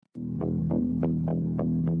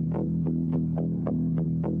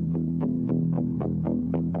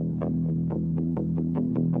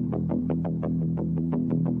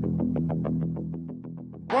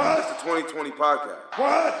2020 podcast.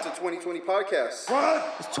 What? It's a 2020 podcast.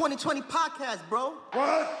 What? It's 2020 podcast, bro.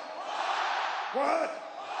 What?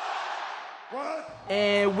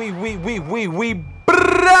 And we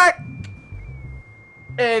back.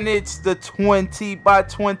 And it's the 20 by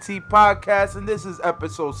 20 podcast, and this is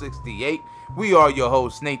episode 68. We are your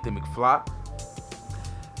hosts, Nathan McFly.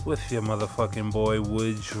 With your motherfucking boy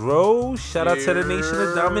Woodrow. Shout out to the Nation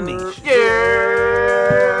of Domination.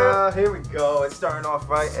 Yeah, here we go. It's starting off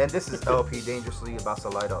right, and this is LP dangerously about to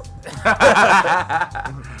light up.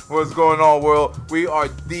 What's going on, world? We are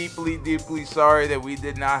deeply sorry that we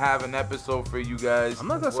did not have an episode for you guys. I'm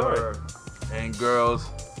not that sorry. And girls.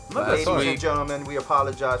 Ladies and gentlemen, we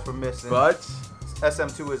apologize for missing. But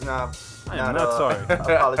SM2 is not sorry.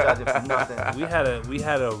 Apologizing for nothing. We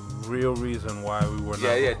had a real reason why we were not. Yeah,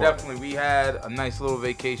 recording. definitely. We had a nice little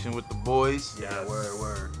vacation with the boys. Yeah,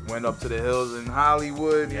 Word. Went up to the hills in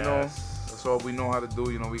Hollywood. You know, Yes. that's all we know how to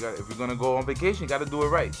do. You know, if we're gonna go on vacation, you gotta do it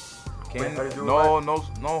right. Gotta do it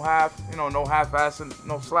No half-ass and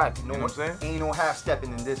no slack. You know what I'm saying? Ain't no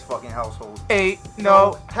half-stepping in this fucking household. Ain't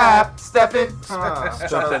no half-stepping. Shout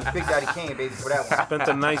out to Big Daddy Kane, baby, for that one. Spent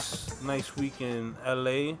a nice week in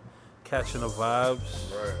LA, catching the vibes,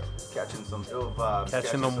 Catching some ill vibes.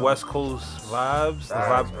 catching them some- West Coast vibes.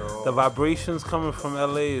 Bro. The vibrations coming from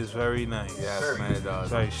LA is very nice. Yes, Very man, it does.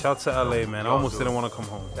 Sorry, shout to LA, man. I almost didn't want to come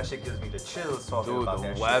home. That shit gives me the chills talking Dude, about the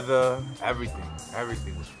that weather,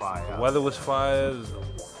 everything was fire. The weather was fire.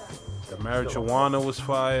 The marijuana was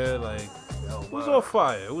fire. Like, shit. it was all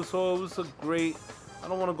fire. It was a great. I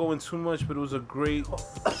don't want to go in too much, but it's a great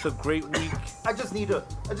week. I just need to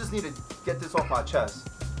get this off my chest.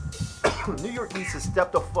 New York needs to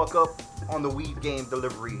step the fuck up on the weed game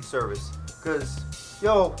delivery service. Cause,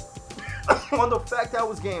 yo, on the fact I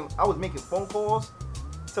was making phone calls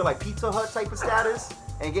to like Pizza Hut type of status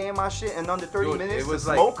and getting my shit in under 30 Dude, minutes it was to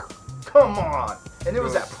like- smoke. Come on. And it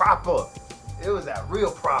was Dude. that proper. It was that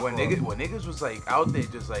real proper. When niggas was like out there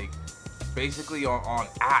just like basically on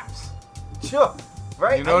apps. Sure.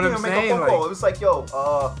 Right? You know what I didn't I'm even make saying? a phone call. Like- It was like,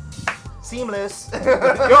 yo, Seamless.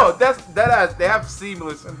 Yo, they have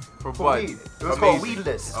Seamless for For what? weed. It was called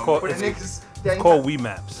Weedless. called- For the it's- niggas. It's called Wii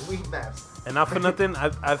Maps. Weed Maps. And not for nothing,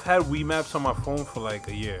 I've had Wii Maps on my phone for like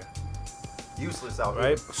a year. Useless out Right?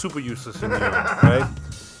 here. Super useless in New York, right?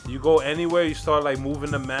 You go anywhere, you start like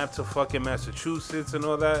moving the map to fucking Massachusetts and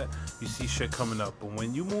all that, you see shit coming up. But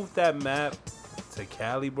when you move that map to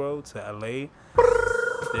Cali, bro, to LA,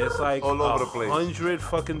 there's like All over the place. 100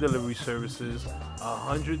 fucking delivery services,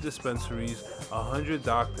 100 dispensaries, 100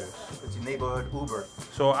 doctors. It's your neighborhood Uber.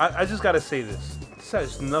 So I just gotta say this. This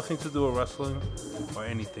has nothing to do with wrestling or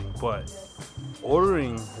anything, but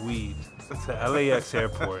ordering weed to LAX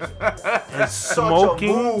airport and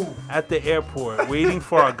smoking move. at the airport, waiting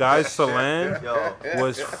for our guys to land, Yo,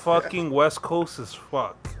 was fucking West Coast as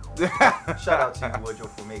fuck. shout out to you, Woodrow,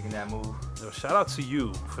 for making that move. Yo, shout out to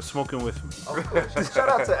you for smoking with me. Of course. Shout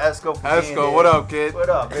out to Esco for being Esco, there. what up, kid? What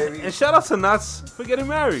up, baby? And shout out to Nuts for getting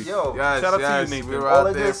married. Yo, Yes, Shout out to yes, you, Nathan. we were All out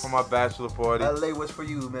of there this- for my bachelor party. LA was for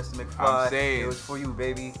you, Mr. McFly. I'm saying. It was for you,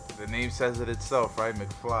 baby. The name says it itself, right? McFly, you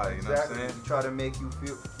know what I'm Exactly. saying? We try to make you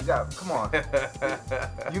feel. Come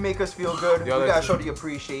on. You make us feel good. Yo, we gotta listen. show the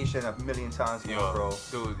appreciation a million times more, Yo, bro.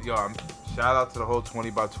 dude, shout out to the whole 20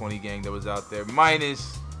 by 20 gang that was out there.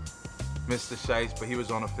 Minus Mr. Shice, but he was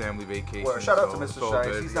on a family vacation. Well, shout out to it's Mr. all Shice.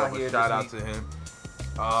 good. He's not but here Shout this out week. to him.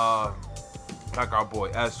 Like our boy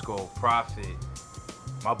Esco, Prophet,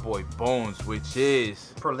 my boy Bones, which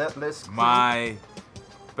is Relentless. my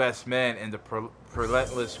best man in the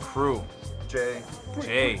Relentless crew. Jay.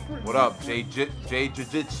 Jay, what up? Jay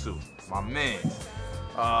Jiu-Jitsu, my man.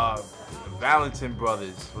 Valentin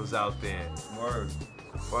Brothers was out there. Word.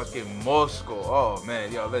 Fucking Moscow. Oh,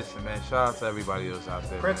 man. Yo, listen, man. Shout out to everybody else out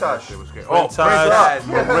there. Prince man. That Hush. shit was great. Prince Oh, Hush,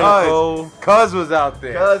 Prince Hush. Marenko, Cuz was out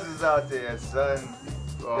there. Cuz is out there, son.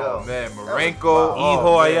 Oh, Yo. man. That was Marenko. wild. Iho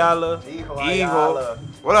Oh, man. Ayala. Iho. Iho. Ayala.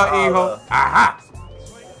 What up, Ayala. Iho? Aha.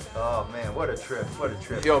 Oh man, what a trip! What a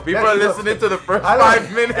trip! Yo, people That are Iho- listening to the first I know.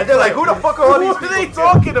 5 minutes. and they're like, "Who the fuck are all these Who people?" are they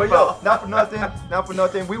talking But about? yo, not for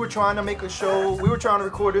nothing. We were trying to make a show. We were trying to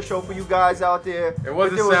record a show for you guys out there. It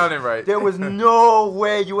wasn't but there sounding right. There was no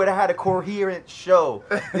way you would have had a coherent show.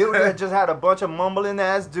 You would have just had a bunch of mumbling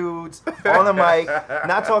ass dudes on the mic,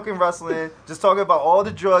 not talking wrestling, just talking about all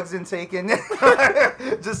the drugs and taking,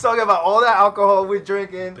 just talking about all the alcohol we're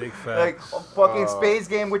drinking. Big Like facts. a fucking spades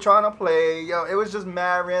game we're trying to play. Yo, it was just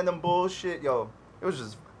mad random bullshit. Yo, it was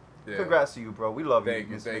just. Yeah. Congrats to you, bro. We love Thank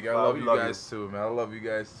you. you, Mr. thank you. I McFly. love We you guys too, man. I love you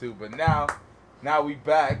guys too. But now we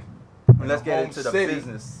back. And let's in get home into the city.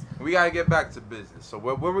 business. We gotta get back to business. So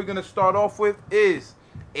what we're gonna start off with is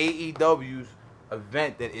AEW's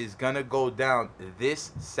event that is gonna go down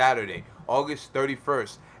this Saturday, August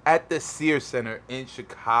 31st, at the Sears Center in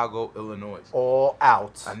Chicago, Illinois. All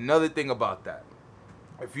out. Another thing about that,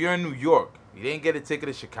 if you're in New York, you didn't get a ticket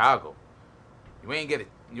to Chicago. You ain't get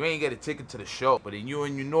a ticket to the show. But in New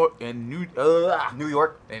York,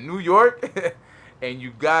 and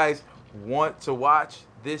you guys want to watch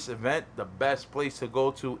this event, the best place to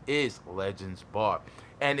go to is Legends Bar,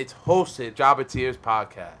 and it's hosted Jabba Tears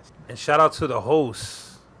Podcast. And shout out to the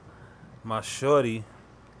host, my shorty,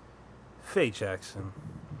 Faye Jackson.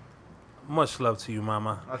 Much love to you,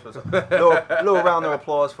 mama. little round of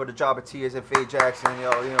applause for the Jabba Tears and Faye Jackson.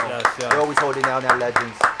 Yes. They're always holding down that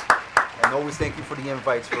Legends. And always thank you for the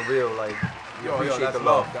invites, for real. Like, appreciate that's the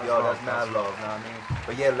love. love. That's mad love, know what I mean?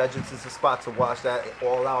 But yeah, Legends is the spot to watch that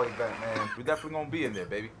all-out event, man. We're definitely gonna be in there,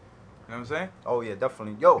 baby. You know what I'm saying? Oh yeah,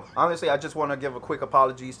 definitely. Yo, honestly, I just want to give a quick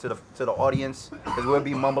apologies to the audience, because we'll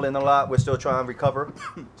be mumbling a lot. We're still trying to recover.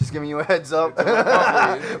 Just giving you a heads up.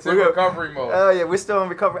 It's in recovery mode. Oh yeah, we're still in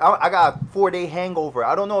recovery. I got a 4-day hangover.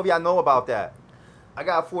 I don't know if y'all know about that. I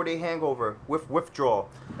got a 4-day hangover with withdrawal,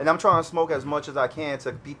 and I'm trying to smoke as much as I can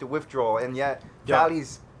to beat the withdrawal. And yet,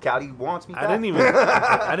 Cali wants me back.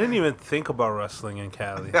 I didn't even think about wrestling in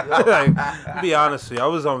Cali. Like, to be honest with you, I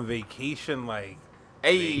was on vacation.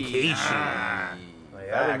 Vacation. I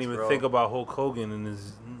didn't even think about Hulk Hogan and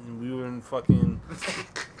his. We were in fucking.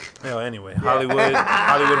 Anyway, Hollywood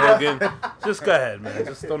Hogan. Just go ahead, man.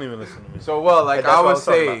 Just don't even listen to me. So I was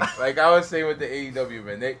saying with the AEW,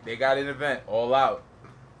 man, they got an event all out,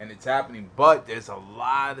 and it's happening. But there's a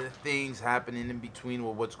lot of things happening in between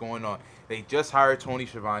with what's going on. They just hired Tony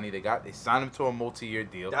Schiavone. They signed him to a multi-year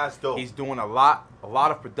deal. That's dope. He's doing a lot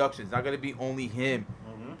of production. It's not gonna be only him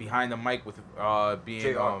behind the mic with being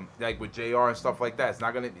JR. Like with JR and stuff like that. It's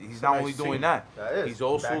not gonna. He's not only doing that. He's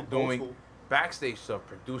also doing backstage stuff,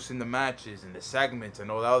 producing the matches and the segments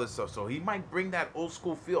and all that other stuff. So he might bring that old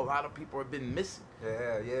school feel a lot of people have been missing.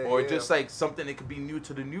 Or just like something that could be new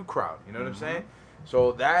to the new crowd. You know what I'm saying?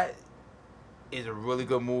 So that is a really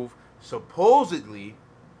good move. Supposedly,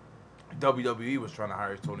 WWE was trying to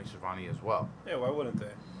hire Tony Schiavone as well. Yeah, why wouldn't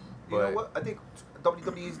they? You know what? I think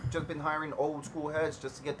WWE's just been hiring old school heads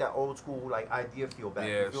just to get that old school idea feel back.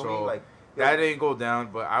 Yeah, you feel so me? that didn't go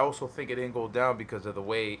down, but I also think it didn't go down because of the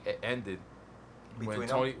way it ended. When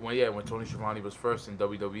Tony Schiavone was first in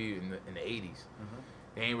WWE in the 80s,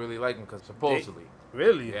 they ain't really like him because supposedly.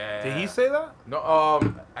 Really? Yeah. Did he say that? No,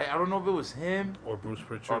 I don't know if it was him or Bruce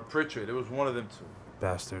Pritchard. Or Pritchard. It was one of them two.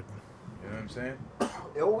 Bastard. You know what I'm saying?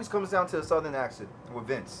 It always comes down to a southern accent with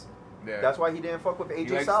Vince. Yeah. That's why he didn't fuck with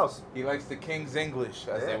AJ Styles. He likes the King's English,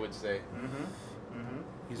 as they would say.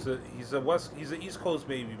 He's a East Coast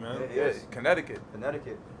baby, man. Yeah, Connecticut.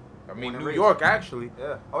 I mean, New York, actually.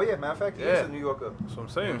 Yeah. Oh, yeah. Matter of fact, he's a New Yorker. That's what I'm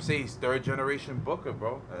You saying. know what I'm saying? He's third generation Booker,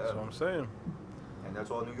 bro. That's what I'm saying. And that's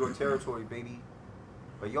all New York territory, baby.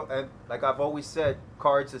 But and like I've always said,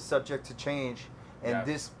 cards are subject to change. And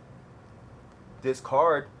this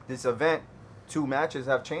event, 2 matches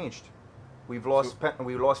have changed. We've lost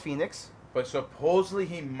Phoenix. But supposedly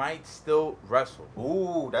he might still wrestle.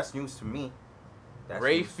 Ooh, that's news to me.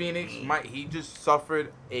 Ray Phoenix he just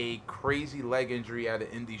suffered a crazy leg injury at an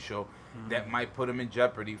indie show that might put him in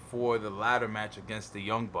jeopardy for the ladder match against the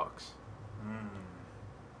Young Bucks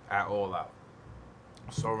at All Out.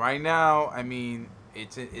 So right now, I mean,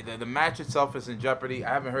 the match itself is in jeopardy.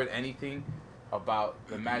 I haven't heard anything about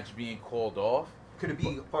the match being called off. Could it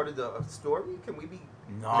be part of the story? Can we be?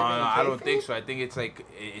 No, I don't think so. I think it's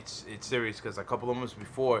it's serious because a couple of months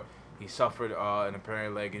before he suffered an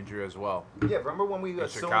apparent leg injury as well. Yeah, remember when we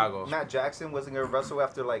assumed Chicago. Matt Jackson wasn't gonna wrestle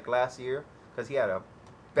after last year because he had a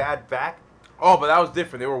bad back? Oh, but that was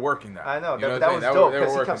different. They were working that. I know, You that was dope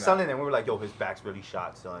because he kept that. selling it and we were like, yo, his back's really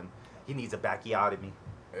shot, son. He needs a bacchiotomy.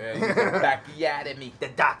 Yeah, he needs a bacchiotomy. The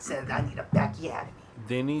doc said I need a bacchiotomy.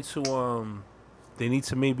 They need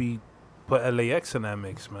to maybe put LAX in that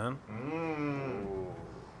mix, man.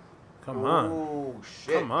 Come on. Oh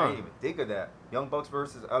shit! Come on. I didn't even think of that. Young Bucks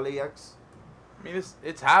versus LAX. I mean,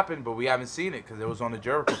 it's happened, but we haven't seen it because it was on the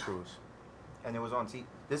Jericho Cruise. And it was on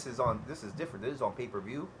This is different. This is on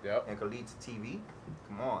pay-per-view. Yep. And could lead to TV.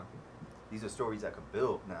 Come on. These are stories that could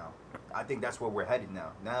build now. I think that's where we're headed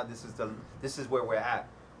now. Now this is where we're at.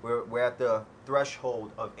 We're at the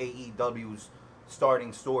threshold of AEW's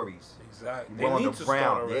starting stories. Exactly. We're on the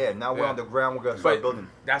ground. Yeah, now we're on the ground. We're gonna start building.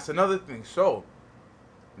 That's another thing. So,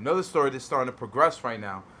 another story that's starting to progress right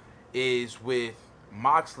now is with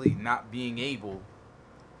Moxley not being able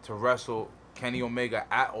to wrestle Kenny Omega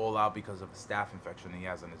at All Out because of a staph infection he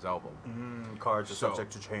has on his elbow. Cards are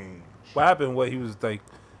subject to change. What happened? What he was like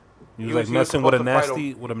You He was like was messing with a supposed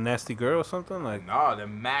to fight nasty girl or something like. Nah, the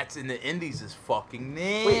mats in the Indies is fucking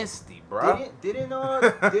nasty, bro. Didn't Moxley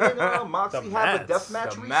The have a mats. death match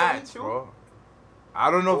The recently mats, too? bro. I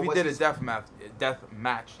don't know Or if he was did he- a death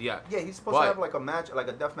match yet. Yeah, he's supposed But- to have like a match, like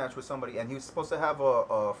a death match with somebody, and he was supposed to have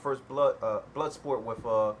a first blood sport with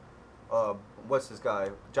what's this guy,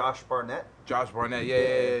 Josh Barnett? Josh Barnett, yeah.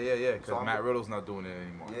 So Because I'm- Matt Riddle's not doing it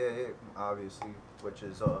anymore. Yeah, obviously, which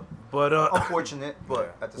is But unfortunate,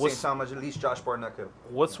 but Yeah. at the What's- same time, at least Josh Barnett could.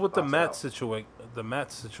 what's with the box mat out. situation? The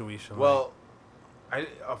mat situation. Well,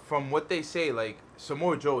 from what they say, like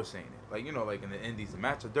Samoa Joe is saying it, like like in the Indies, the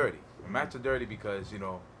mats are dirty. The mats are dirty because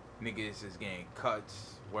niggas is getting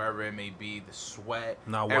cuts wherever it may be, the sweat,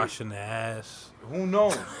 not every- washing the ass. Who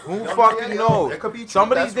knows? Who Yeah, fucking yeah, knows? it could be true.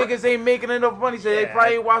 Some of these That's niggas ain't making enough money, so they Yeah.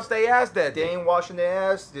 probably ain't wash their ass that They day. ain't washing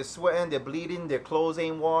their ass. They're sweating. They're bleeding. Their clothes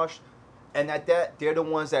ain't washed, and at that, they're the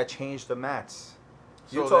ones that change the mats.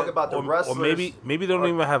 You're So talking that- about the Or wrestlers. maybe they don't are-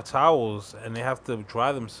 even have towels and they have to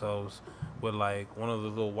dry themselves with like one of the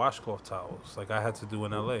little washcloth towels, like I had to do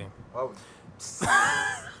in LA. Oh.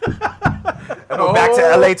 And we're back to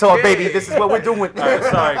LA talk, Okay. baby. This is what we're doing. All right,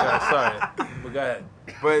 sorry guys, sorry. But go ahead.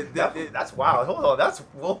 But That's wild. Hold on. That's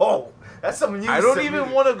whoa. That's some news. I don't to even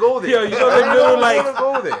me. want to go there. Yo, you know I the don't little wanna like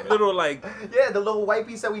go there. little like Yeah, the little white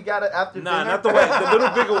piece that we got after nah, dinner. not the white,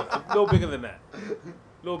 the little bigger than that.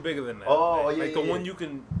 A little bigger than that. Oh, like, yeah, like yeah, the yeah. one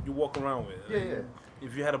you walk around with. Yeah, yeah.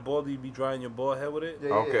 If you had a baldy, you'd be drying your bald head with it. Yeah,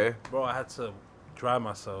 yeah. Okay. Bro, I had to dry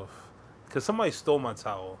myself because somebody stole my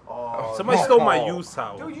towel. Oh, Somebody no. stole my used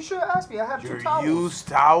towel. Dude, you should have asked me. I have Your two towels. used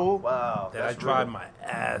towel? Wow. that I that's dried real. my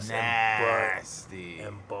ass Nasty. and butt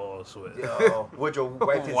and balls with. Yo, Woodrow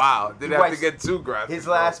wiped his, Wow. he Didn't have to wipes- get too graphic. His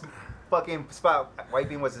bro. last fucking spot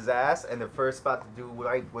wiping was his ass, and the first spot to do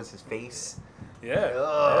wipe was his face. Yeah.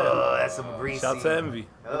 Oh, that's some greasy. Shout to Envy.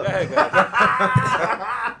 Oh. Go ahead,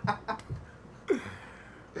 guys.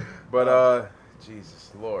 But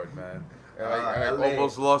Jesus Lord, man. I LA.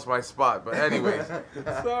 almost lost my spot. But anyways.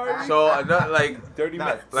 Sorry. So another like Dirty Nah,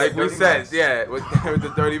 man. Like we Dirty said, mats. yeah, with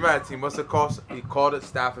the dirty mats, he must have called it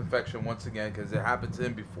staph infection once again because it happened to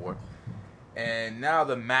him before. And now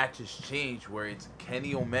the match has changed where it's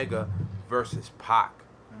Kenny Omega versus Pac.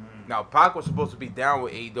 Now Pac was supposed to be down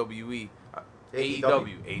with AEW.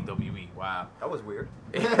 AEW. Wow. That was weird.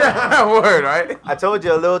 Word, right? I told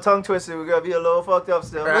you, a little tongue twister. We're gonna be a little fucked up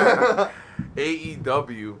still.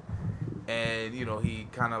 AEW, and he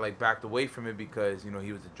kind of like backed away from it because he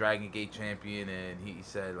was the Dragon Gate champion, and he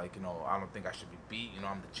said like I don't think I should be beat.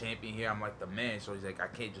 I'm the champion here. I'm like the man, so he's like I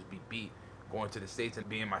can't just be beat going to the States and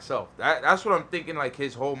being myself. That's what I'm thinking. Like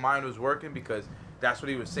his whole mind was working because that's what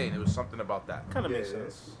he was saying. It was something about that. Kind of Yeah, makes yeah.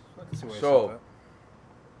 sense. I can see why you So- said that.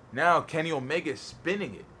 Now Kenny Omega is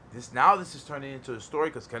spinning it. This is turning into a story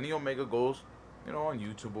because Kenny Omega goes, on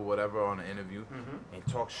YouTube or whatever on an interview and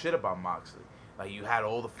talks shit about Moxley. Like you had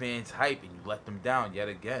all the fans hype and you let them down yet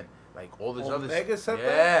again. Like all this other Omega said yeah.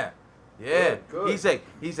 that? Yeah. Good. He's like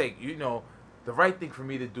the right thing for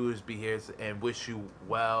me to do is be here and wish you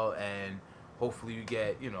well and hopefully you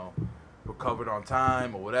get, recovered on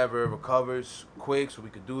time or whatever, recovers quick so we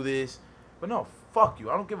could do this. But no, fuck you.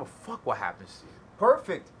 I don't give a fuck what happens to you.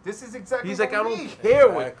 Perfect. This is exactly. He's what like, I we don't need. care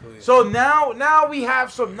Exactly. what. So now we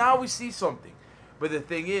have some. Now we see something. But the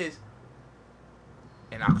thing is,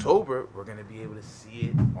 in October we're gonna be able to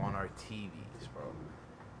see it on our TVs, bro.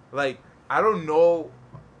 Like I don't know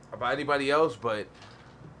about anybody else, but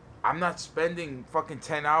I'm not spending fucking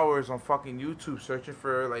 10 hours on fucking YouTube searching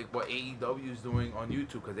for like what AEW is doing on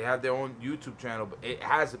YouTube because they have their own YouTube channel, but it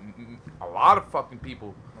has a lot of fucking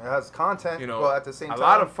people. It has content, but at the same a time,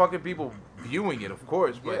 lot of fucking people viewing it, of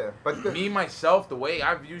course. But, Yeah, but me myself, the way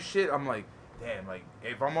I view shit, I'm like, damn, like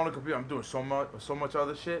if I'm on a computer, I'm doing so much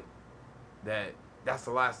other shit that's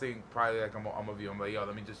the last thing probably like I'm gonna view. I'm like, yo,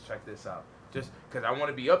 let me just check this out, just because I want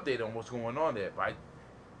to be updated on what's going on there. But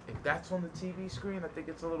if that's on the TV screen, I think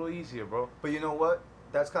it's a little easier, bro. But you know what?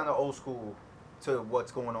 That's kind of old school to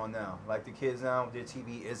what's going on now. Like the kids now, their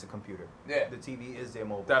TV is a computer. Yeah. The TV is their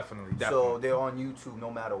mobile. Definitely. So they're on YouTube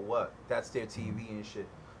no matter what. That's their TV and shit.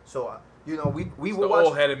 So we it's will the watch.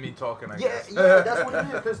 old head of me talking. I Yeah, guess. yeah, that's what it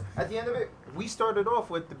is. Because at the end of it, we started off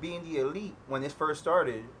with being the elite when it first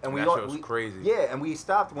started, and That shit was crazy. Yeah, and we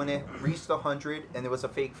stopped when it reached 100, and it was a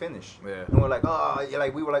fake finish. Yeah. And we're like,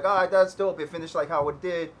 we were like, that's dope. It finished like how it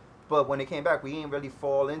did, but when it came back, we ain't really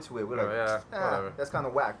fall into it. We're like, whatever. that's kind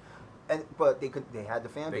of whack. But they had the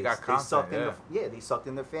fan base. They got content, sucked yeah. they sucked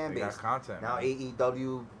in the fan They base. got content, Now man.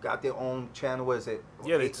 AEW got their own channel. What is it?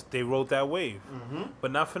 Yeah, they rode that wave. Mm-hmm.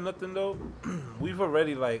 But not for nothing though. We've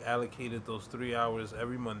already like allocated those 3 hours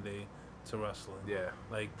every Monday to wrestling. Yeah.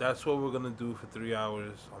 Like, that's what we're gonna do for 3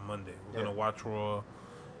 hours on Monday. We're gonna watch Raw,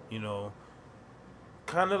 you know.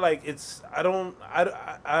 Kind of like it's. I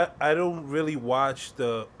don't really watch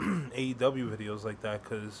the AEW videos like that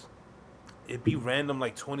because it'd be random,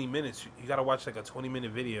 like 20 minutes. You gotta watch like a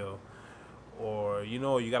 20-minute video, or you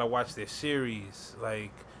gotta watch their series.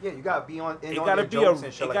 Like, Yeah, you gotta be on. it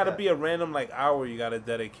gotta be a random like hour you gotta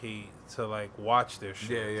dedicate to like watch their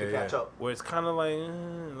shit. to catch up. Where it's kind of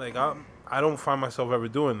like I don't find myself ever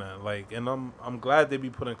doing that. Like, and I'm glad they be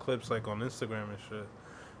putting clips like on Instagram and shit.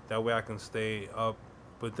 That way I can stay up.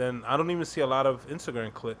 But then I don't even see a lot of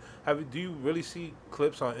Instagram clips. Do you really see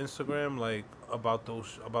clips on Instagram like about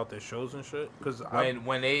their shows and shit? Because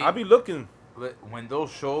I be looking when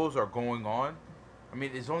those shows are going on. I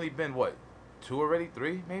mean, it's only been what, 2 already,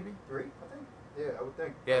 3 maybe. 3, I think. Yeah, I would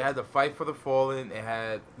think. Yeah, it had the Fight for the Fallen. It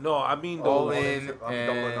had no, I mean All the In Double or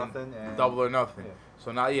and Nothing. And Double or Nothing. Yeah.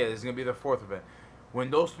 So now, yeah, this is gonna be the 4th event.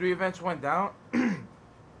 When those 3 events went down,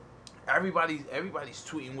 everybody's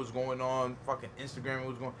tweeting what's going on, fucking Instagram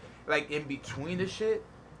what's going. Like in between the shit,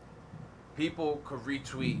 people could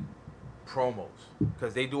retweet promos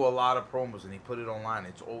because they do a lot of promos and they put it online.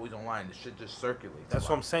 It's always online. The shit just circulates. That's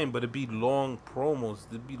what I'm saying. But it'd be long promos.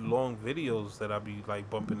 It'd be long videos that I'd be like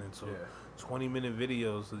bumping into. Yeah. 20-minute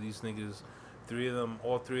videos of these niggas.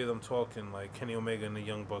 All three of them talking, like Kenny Omega and the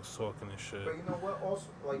Young Bucks talking and shit. But you know what? Also,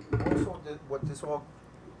 what this all.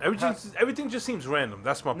 Everything just seems random.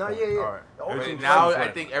 That's my No, point. yeah. All right. Everything Now sounds I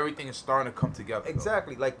right. think everything is starting to come together. though.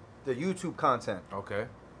 Exactly, like the YouTube content. Okay.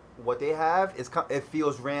 What they have is it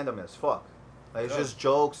feels random as fuck. Like it's just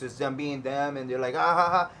jokes. It's them being them, and they're like ah ha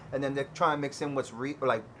ha, and then they try and mix in what's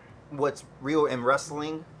real in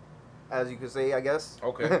wrestling, as you could say, I guess.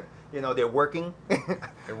 Okay. They're working.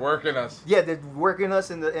 They're working us. Yeah, they're working us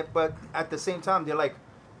but at the same time, they're like,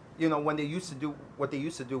 when they used to do what they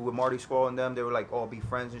used to do with Marty Scurll and them, they were like all be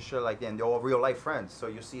friends and shit like that, and they're all real life friends. So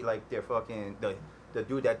you see like they're fucking the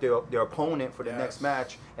dude that their opponent for the next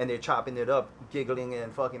match, and they're chopping it up, giggling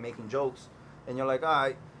and fucking making jokes, and you're like, all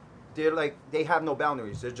right, they're like they have no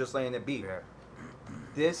boundaries. They're just letting it be.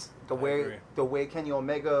 Yeah. The way Kenny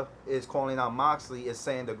Omega is calling out Moxley is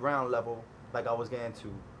saying the ground level, like I was getting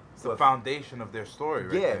to. It's the foundation of their story,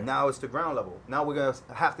 right? Yeah, there. now it's the ground level. Now we're gonna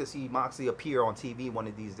have to see Moxley appear on TV one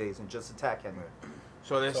of these days and just attack him.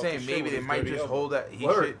 So they're So saying for sure maybe with they his might dirty just elbow. hold that.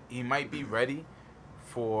 Word. He might be ready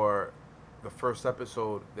for the first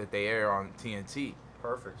episode that they air on TNT.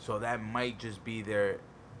 Perfect. So that might just be their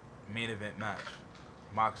main event match.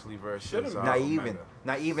 Moxley versus Should've Not Omega.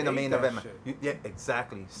 even the Save main that event. shit. Yeah,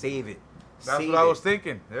 exactly. Save it. That's Save what I it. was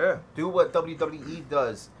thinking. Yeah. Do what WWE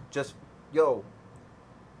does. Just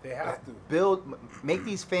They have to. make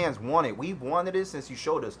these fans want it. We've wanted it since you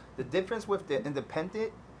showed us. The difference with the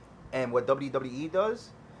independent and what WWE does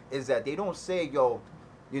is that they don't say,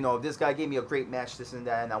 this guy gave me a great match, this and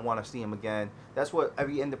that, and I want to see him again. That's what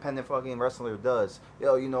every independent fucking wrestler does.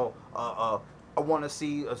 I want to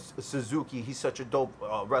see a Suzuki. He's such a dope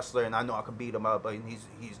wrestler, and I know I can beat him up, but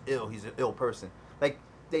he's ill. He's an ill person. Like,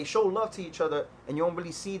 they show love to each other, and you don't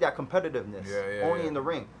really see that competitiveness. Only in the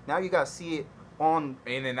ring. Now you got to see it on...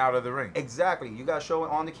 In and out of the ring. Exactly. You got to show it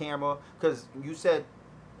on the camera, because you said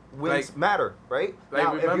wins Like- matter, right? like,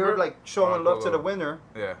 Now, if remember- you're, showing love to the go. winner,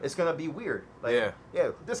 Yeah. it's going to be weird. Like,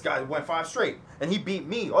 Yeah. this guy went 5 straight, and he beat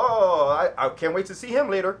me. Oh, I can't wait to see him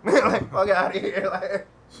later. Like, fuck out of here. Like...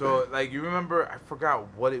 So, you remember, I forgot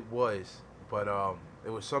what it was, but it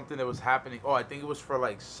was something that was happening. Oh, I think it was for,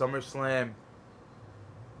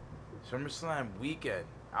 SummerSlam weekend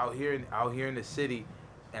out here in the city,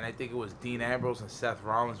 and I think it was Dean Ambrose and Seth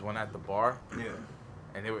Rollins went at the bar. Yeah.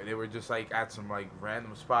 And they were just, at some,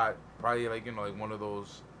 random spot, probably, one of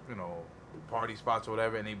those, party spots or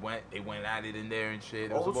whatever, and they went at it in there and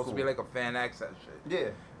shit. It was Old supposed to be, school. a fan access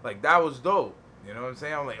shit. Yeah. That was dope. You know what I'm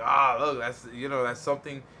saying? I'm like, look, that's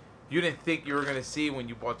something you didn't think you were gonna see when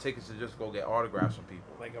you bought tickets to just go get autographs from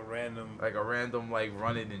people. Like a random.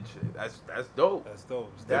 Running and shit. That's dope. That's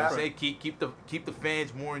dope. It's That- different. Say keep the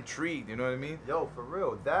fans more intrigued. You know what I mean? Yo, for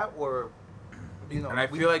real. That or, And I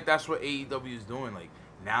feel like that's what AEW is doing.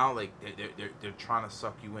 Now, they're trying to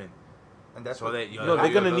suck you in. and that's So what, that No,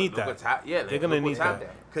 they're gonna need that. They're gonna need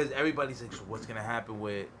that. Because everybody's like, so what's gonna happen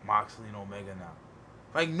with Moxley and Omega now?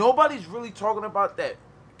 Nobody's really talking about that.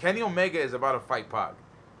 Kenny Omega is about to fight Pac.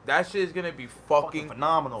 That shit is gonna be fucking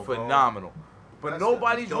phenomenal, bro. phenomenal. But That's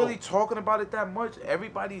nobody's dope. really talking about it that much.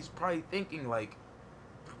 Everybody's probably thinking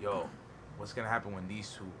yo, what's gonna happen when these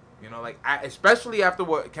two, especially after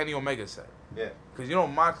what Kenny Omega said. Yeah. Because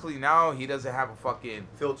Moxley now, he doesn't have a fucking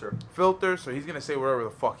Filter. filter, so he's gonna say whatever the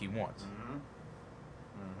fuck he wants. Mm-hmm.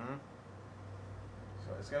 Mm-hmm.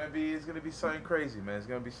 So It's gonna be something crazy, man. It's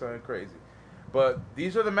gonna be something crazy. But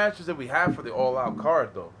these are the matches that we have for the All Out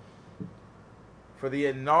card, though. For the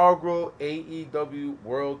inaugural AEW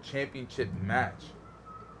World Championship match,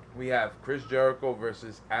 we have Chris Jericho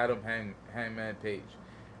versus Adam Hangman Page.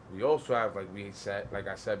 We also have, like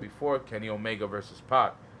I said before, Kenny Omega versus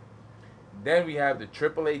Pac. Then we have the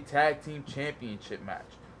AAA Tag Team Championship match,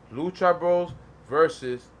 Lucha Bros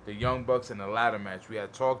versus the Young Bucks in the ladder match. We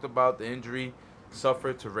had talked about the injury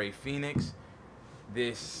suffered to Rey Fenix.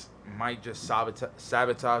 This might just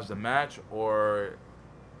sabotage the match, or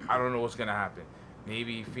I don't know what's gonna happen.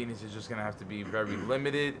 Maybe Phoenix is just gonna have to be very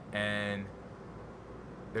limited, and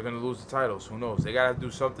they're gonna lose the titles. Who knows? They gotta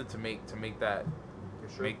do something to make that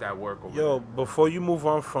work. Over Yo, there. before you move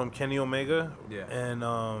on from Kenny Omega, Yeah.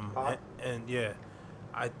 and yeah,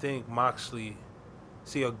 I think Moxley.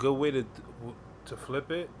 See, a good way to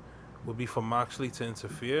flip it would be for Moxley to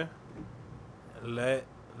interfere, let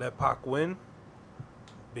Pac win,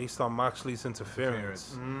 based on Moxley's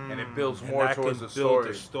interference. And it builds And more that towards can the build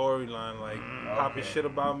story. the storyline, like popping shit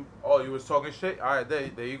about him. Oh, you was talking shit? All right,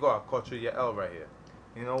 there you go. I caught you your L right here.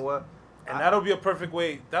 You know what? And that'll be a perfect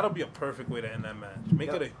way. That'll be a perfect way to end that match.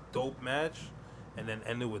 Make Yep. it a dope match, and then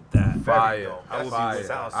end it with that. Fire. dope. That's That fire.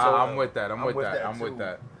 sounds so I'm with dope. that. I'm with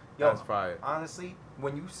that. Yo, That's fire. Honestly,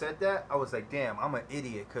 when you said that, I was like, damn, I'm an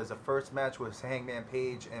idiot, because the first match was Hangman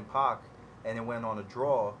Page and Pac, and it went on a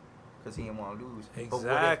draw because he didn't want to lose. But what if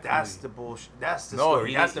Exactly. that's the bullshit? That's the No,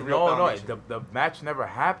 story. That's the real no. foundation. The match never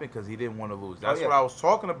happened because he didn't want to lose. That's yeah. what I was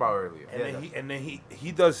talking about earlier. And Yeah, then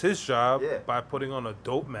he does his job Yeah. by putting on a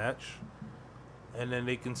dope match, and then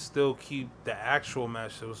they can still keep the actual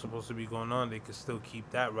match that was supposed to be going on. They can still keep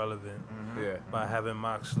that relevant Yeah. by having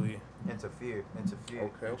Moxley. Interfere.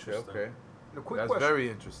 Okay. The quick That's question. very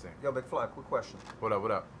interesting. Yo, McFly, quick question. What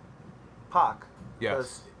up? Pac. Yes.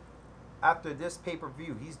 Does, after this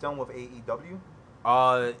pay-per-view, he's done with AEW?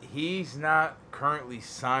 He's not currently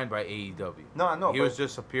signed by AEW. No, I know. He was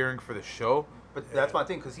just appearing for the show. But that's my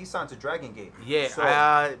thing, because he signed to Dragon Gate. Yeah, So,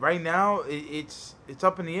 right now it's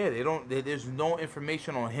up in the air. There's no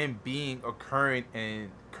information on him being a current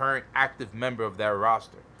active member of that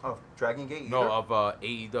roster. of Dragon Gate? No, either? of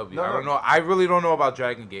AEW. No, I don't no. know. I really don't know about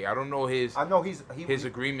Dragon Gate. I don't know his I know his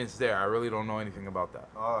agreements there. I really don't know anything about that.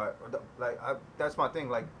 that's my thing.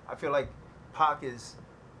 Like, I feel like Pac is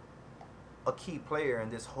a key player in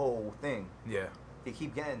this whole thing. Yeah. They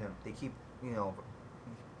keep getting him. They keep,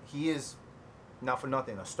 he is, not for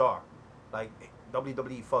nothing, a star. Like,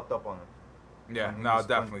 WWE fucked up on him. Yeah. When he No, was-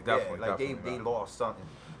 definitely. Like, they lost something.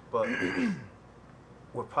 But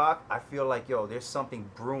with Pac, I feel like, there's something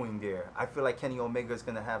brewing there. I feel like Kenny Omega is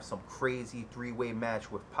going to have some crazy three-way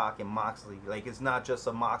match with Pac and Moxley. Like, it's not just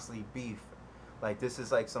a Moxley beef. Like, this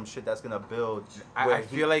is like some shit that's going to build. I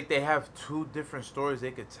feel like they have two different stories they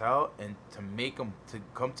could tell, and to make them to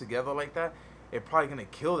come together like that, they're probably gonna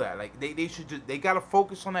kill that. Like they should just they gotta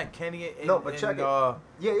focus on that Kenny and, No, but check it.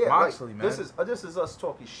 Yeah, Moxley, like, man. This is us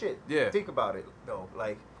talking shit. Yeah. Think about it though.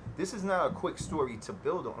 Like, this is not a quick story to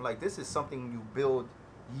build on. Like, this is something you build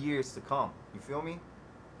years to come. You feel me?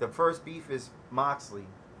 The first beef is Moxley.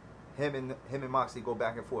 Him and Moxley go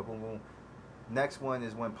back and forth. Boom, boom. Next one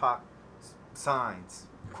is when Pac signs,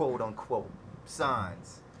 quote unquote,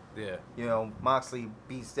 signs. Yeah. Moxley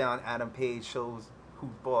beats down Adam Page, shows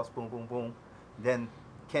who's boss. Boom, boom, boom. Then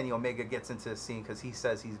Kenny Omega gets into the scene because he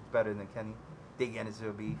says he's better than Kenny. They get into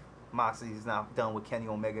a beef. Moxley's not done with Kenny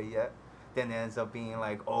Omega yet. Then it ends up being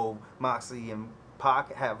like, oh, Moxley and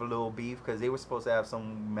Pac have a little beef because they were supposed to have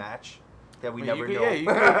some match that we never know. Yeah, you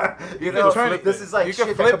can, You know, turn it. this is like You shit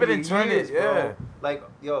can that flip could it and be turn years, it. Yeah. bro. Like,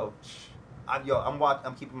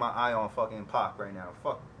 I'm keeping my eye on fucking Pac right now.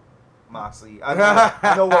 Fuck Moxley.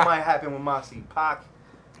 I know what might happen with Moxley. Pac.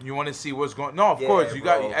 You want to see what's going? No, of Yeah, course. You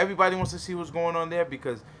got bro. everybody wants to see what's going on there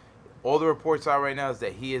because all the reports out right now is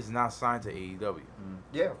that he is not signed to AEW.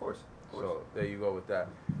 Yeah, of course. So there you go with that.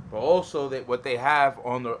 But also that what they have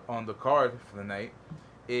on the card for the night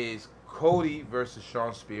is Cody versus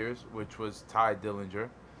Shawn Spears, which was Ty Dillinger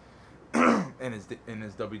in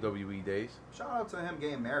his WWE days. Shout out to him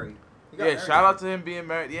getting married. He got Yeah, married shout out to him being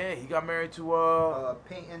married. Yeah, he got married to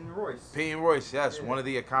Peyton Royce. Peyton Royce. Yes, Yeah. one of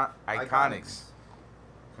the iconics.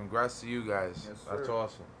 Congrats to you guys. Yes, That's sir.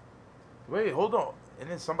 awesome. Wait, hold on. And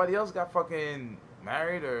then somebody else got fucking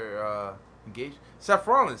married or engaged. Seth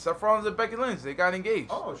Rollins and Becky Lynch. They got engaged.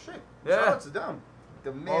 Oh shit! Yeah. Shout out to them.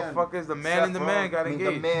 The man, Motherfuckers, the man and the man got The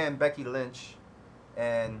engaged. man, Becky Lynch,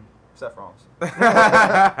 and Seth Rollins.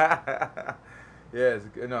 Yes,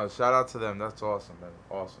 no, shout out to them. That's awesome, man.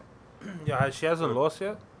 Awesome. Yeah, she hasn't lost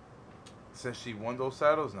yet. Since she won those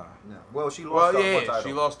titles, nah. No. Well, she Well, lost. yeah, one title.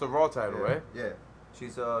 she lost the Raw title, Yeah, right? Yeah.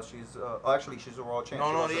 She's actually she's a Raw champ.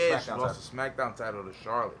 No, She yeah, lost she the SmackDown lost the SmackDown title to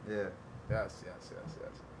Charlotte. title. Yeah. Yes.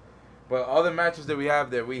 But other matches that we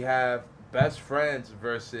have there, we have Best Friends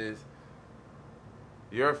versus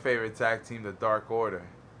your favorite tag team, the Dark Order.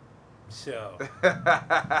 So,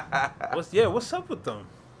 what's up with them?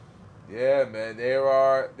 Yeah, man,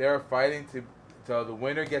 they're fighting to the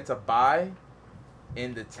winner gets a bye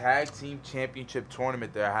in the tag team championship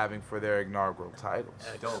tournament they're having for their inaugural titles.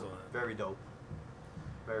 Excellent. Dope. Very dope.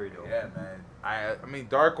 Very dope. Yeah, man. I mean,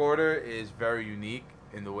 Dark Order is very unique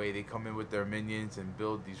in the way they come in with their minions and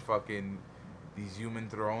build these human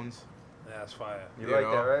thrones. Yeah, that's fire. You You like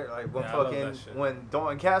know? that, right? Like when Yeah, I love that shit. when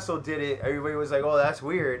Dalton Castle did it, everybody was like, "Oh, that's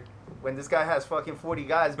weird." When this guy has fucking 40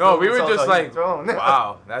 guys. No, we building were just themselves on like, the throne.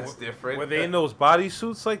 wow, that's different. Were they in those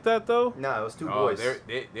bodysuits like that though? Nah, it was two Oh, boys.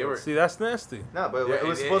 they were. See, that's nasty. Nah, but Yeah, it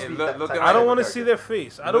was and- supposed to and be. look that at- type I don't of want to character. see their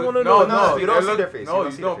face. I don't want to No, know. you don't they see look- their face. No, You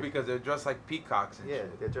don't see you their don't face. because they're dressed like peacocks and Yeah,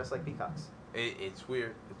 shit. they're dressed like peacocks. It's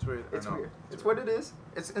weird. It's weird. I It's know. weird. It's what it is.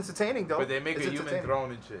 It's entertaining though. But they make It's a human entertaining.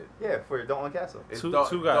 throne and shit. Yeah, for Dalton Castle. It's Two- Dal-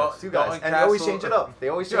 two guys. Dal- Two guys, Dalton and they always Castle- change it up. They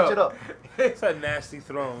always change it up. It's a nasty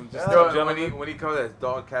throne. Just Yeah. Yo, two when gentlemen. he comes as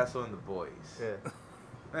Dalton Castle and the boys. Yeah.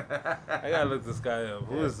 I gotta look this guy up.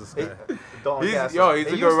 Who is this guy? Dalton He's- Castle. yo, he's It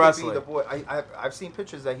a good used to be wrestler. The boy. I've seen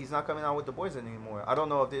pictures that he's not coming out with the boys anymore. I don't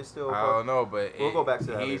know if they're still. I don't know, but We'll go back to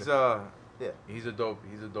that He's Yeah. he's a dope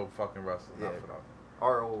fucking wrestler. Yeah. Not for nothing.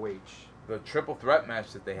 ROH. The triple threat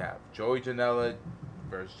match that they have: Joey Janela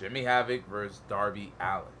versus Jimmy Havoc versus Darby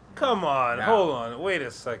Allin. Come on, Now. hold on. Wait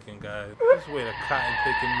a second, guys. Just wait a cotton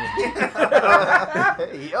picking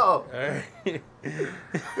minute. Yo. Alright.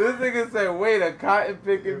 This nigga said, "Wait a cotton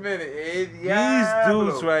picking minute." These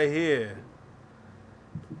dudes right here.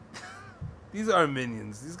 These are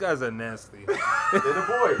minions. These guys are nasty. They're the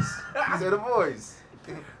boys. They're the boys.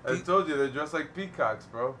 I told you they're dressed like peacocks,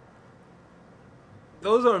 bro.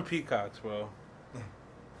 Those aren't peacocks, bro.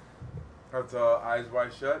 That's eyes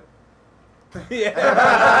wide shut. Yeah.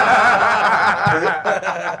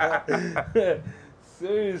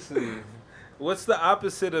 Seriously. What's the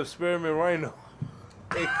opposite of spearmint rhino?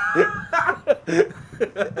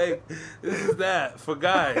 Like, this is that for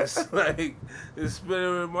guys. Like, it's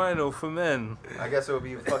spearmint rhino for men. I guess it would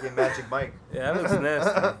be fucking Magic Mike. Yeah, that looks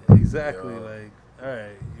nasty. Exactly. Yo. Like, all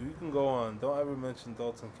right, you can go on. Don't ever mention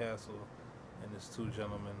Dalton Castle and his two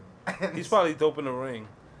gentlemen. He's probably dope in the ring.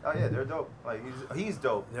 Oh yeah, they're dope. Like he's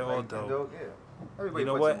dope. They're like, all dope. Yeah. Everybody You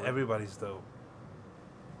know puts what? him with. Everybody's dope.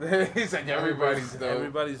 He said everybody's dope.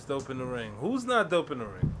 Everybody's dope in the ring. Who's not dope in the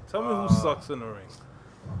ring? Tell me who sucks in the ring.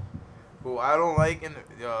 Who I don't like in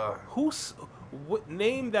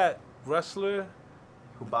Name that wrestler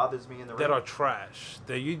Who bothers me in the that ring? are trash.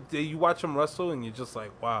 That you watch them wrestle and you're just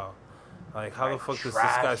like, wow. Like, how the fuck does this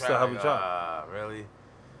trash, guy still have a like, job? Really?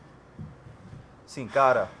 Sin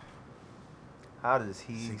Cara. How does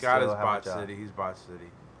he He still got his have a bot job? city. He's bot city.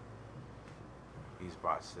 He's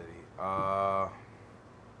bot city.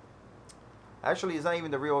 Actually, it's not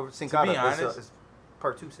even the real Sin To be Cara. honest, it's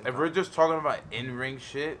part 2 Sin If Cara. we're just talking about in-ring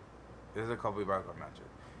shit, there's a couple of backup matches.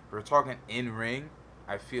 If we're talking in-ring,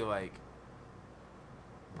 I feel like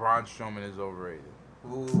Braun Strowman is overrated.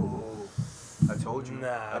 Ooh. I told you. Nah,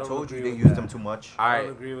 I I don't told you agree they with used that. him too much. I I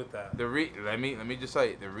don't agree with that. let me just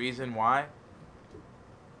say the reason why.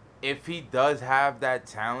 If he does have that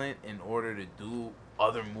talent in order to do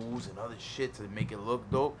other moves and other shit to make it look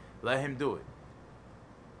dope, let him do it.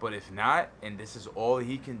 But if not, and this is all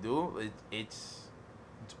he can do, it's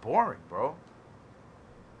boring, bro.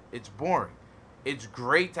 It's boring. It's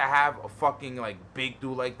great to have a fucking like big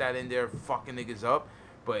dude like that in there fucking niggas up,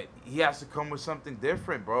 but he has to come with something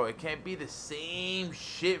different, bro. It can't be the same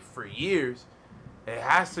shit for years. It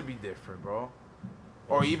has to be different, bro.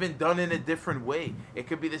 Or even done in a different way. It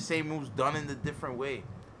could be the same moves done in a different way.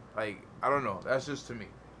 Like, I don't know. That's just to me.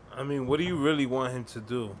 I mean, what do you really want him to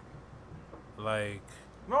do? Like,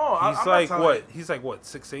 No, he's I'm like not what? telling He's like what?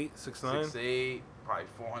 6'8", 6'9"? 6'8", probably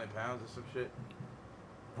 400 pounds or some shit.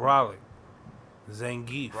 Brolic,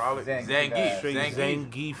 Zangief, Probably Zangief. Zangief. straight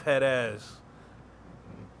Zangief head ass.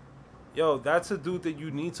 Yo, that's a dude that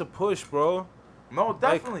you need to push, bro. No,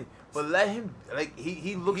 definitely. But let him, like,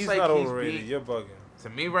 he looks He's like not he's overrated. being, You're bugging. to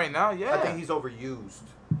me right now, yeah. I think he's overused.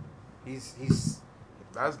 He's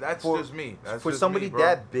That's for- just me. That's for just somebody me, bro.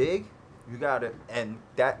 that big, you gotta and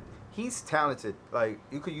that he's talented. Like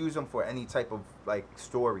you could use him for any type of like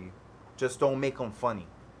story. Just don't make him funny.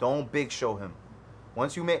 Don't big show him.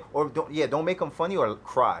 Once you make don't make him funny or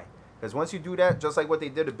cry. Because once you do that, just like what they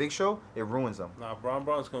did to Big Show, it ruins them. Nah,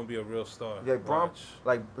 Braun's gonna be a real star. Yeah, Braun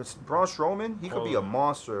Strowman, he could be a Totally.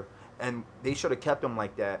 monster, and they should have kept him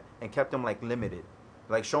like that and kept him like limited.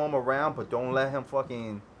 Like, show him around, but don't let him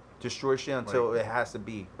fucking destroy shit until it has to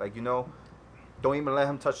be. Like, you know, don't even let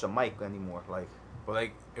him touch the mic anymore. Like, But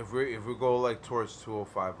like, if we go like towards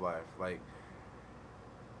 205 Live, like,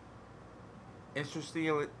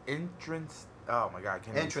 oh my god, I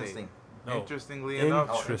can't even say interesting. it. No. Interestingly enough.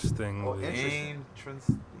 Interestingly. Oh,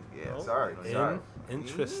 interesting. Yeah, Oh, sorry.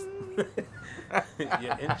 Interest.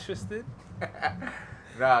 You're interested?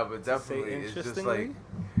 Nah, but To say definitely, it's just interestingly?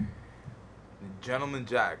 like Gentleman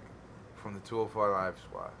Jack from the 205 Live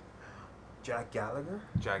squad. Jack Gallagher?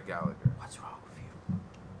 Jack Gallagher. What's wrong with you?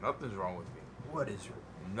 Nothing's wrong with me. What is it?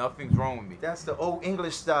 Nothing's wrong with me. That's the old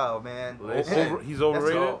English style, man. Listen, He's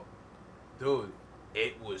overrated? all. Dude,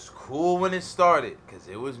 it was cool when it started because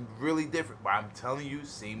it was really different. But I'm telling you,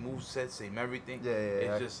 same moveset, same everything. Yeah.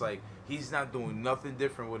 It's just like he's not doing nothing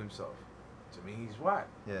different with himself. To me, he's whack.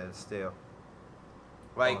 Yeah, it's stale.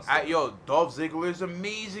 Like, Dolph Ziggler is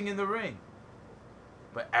amazing in the ring.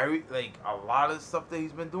 But a lot of the stuff that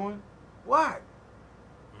he's been doing, whack.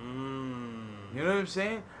 You know what I'm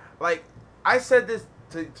saying? Like, I said this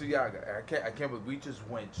to Yaga. I can't believe we just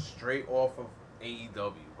went straight off of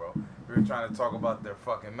AEW, bro. We were trying to talk about their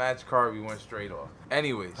fucking match card. We went straight off.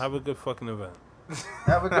 Anyways, Have a good fucking event.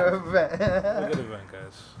 Have a good event. Have a good event,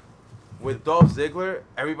 guys. with Dolph Ziggler,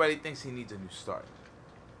 everybody thinks he needs a new start.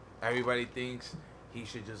 Everybody thinks he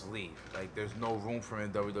should just leave. Like, there's no room for him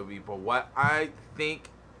in WWE. But what I think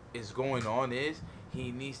is going on is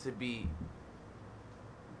he needs to be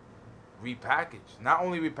repackaged. Not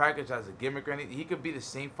only repackaged as a gimmick or anything, he could be the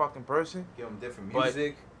same fucking person. Give him different But-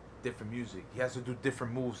 music. Different music. He has to do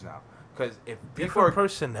different moves now. Because if people Different are,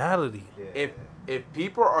 personality. Yeah. if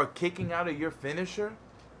people are kicking out of your finisher,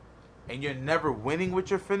 and you're never winning with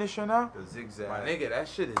your finisher now, The zigzag. my nigga, that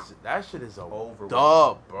shit is a Over with.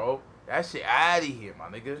 dub, bro. That shit out of here, my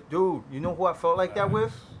nigga. Dude, you know who I felt like that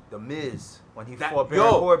with? The Miz. When he That- fought Baron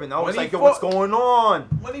yo, Corbin. I when was he like, yo, what's fought- going on?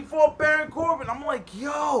 When he fought Baron Corbin, I'm like,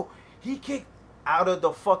 yo, he kicked. Out of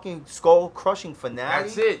the fucking skull crushing finale.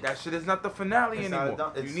 That's it. That shit is not the finale It's not anymore. a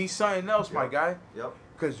done- You it's- need something else, my Yep. guy. Yep.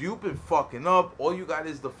 Because you've been fucking up. All you got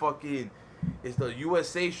is the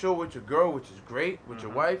USA show with your girl, which is great, with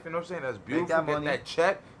your wife, you know what I'm saying? That's beautiful. that Get money. that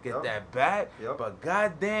check, get Yep. that bat. Yep. But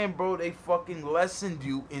goddamn, bro, they fucking lessened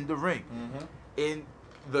you in the ring. Mm-hmm. In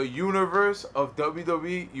the universe of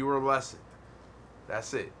WWE, you were lessened.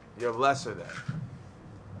 That's it. You're lesser than.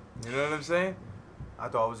 You know what I'm saying? I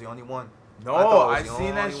thought I was the only one. No, thought I I was the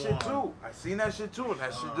seen that only shit one. too. I seen that shit too, and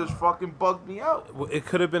that shit just fucking bugged me out. Well, it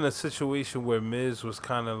could have been a situation where Miz was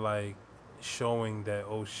kind of like showing that,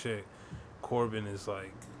 oh shit, Corbin is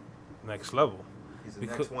like next level. He's the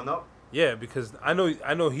Because- next one up. Yeah, because I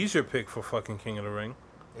know he's your pick for fucking King of the Ring,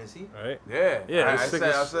 Is he? right? Yeah, Yeah, I it's said, sick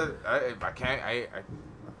I as- said, if I can't,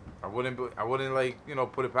 I wouldn't like, you know,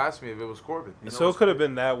 put it past me if it was Corbin. You know So it what's could have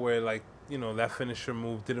been that where like, you know, that finisher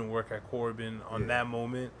move didn't work at Corbin on Yeah. that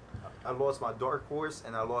moment. I lost my dark horse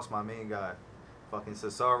and I lost my main guy. Fucking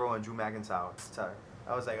Cesaro and Drew McIntyre.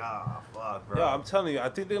 I was like, fuck, bro. Yeah, I'm telling you, I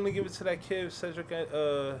think they're gonna give it to that kid Cedric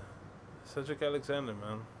Alexander,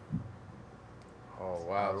 man. Oh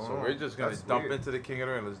wow! I So don't we're know. just gonna That's dump weird. into the King of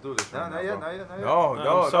the Ring. Let's do this. No, right not now, yet, bro. not yet, not yet.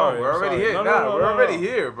 No, I'm sorry, we're I'm already sorry. here. No, We're already no.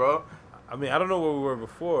 here, bro. I mean, I don't know where we were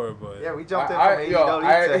before, but Yeah, we jumped in I- from yo,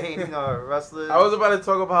 AEW to hating wrestlers. I was about to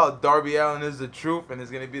talk about how Darby Allin is the truth and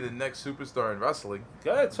is gonna be the next superstar in wrestling,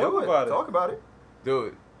 go ahead, talk Do about Talk about it.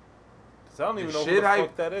 dude. 'Cause I don't even the know who shit the I-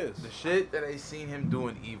 fuck that is. The shit that I seen him do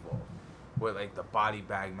in Evo, with like the body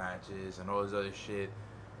bag matches and all this other shit,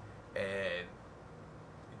 and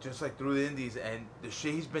just like through the indies and the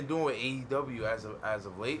shit he's been doing with AEW as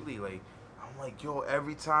of lately, like I'm like, yo,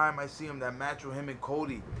 every time I see him, that match with him and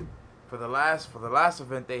Cody for the last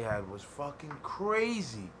event they had was fucking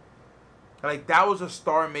crazy. Like that was a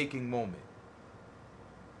star making moment.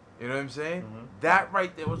 You know what I'm saying? Mhm. That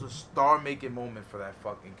right there was a star making moment for that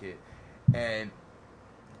fucking kid. And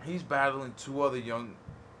he's battling two other young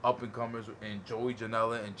up and comers in Joey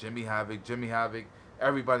Janela and Jimmy Havoc. Jimmy Havoc,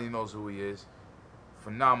 everybody knows who he is.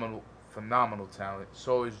 Phenomenal talent.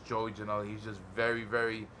 So is Joey Janela. He's just very,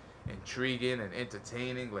 very intriguing and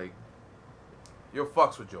entertaining. Like, you'll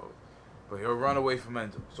fucks with Joey. But he'll run away from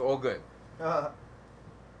Enzo. So all good.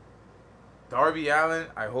 Darby Allin,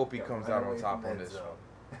 I hope he comes out on top on this one.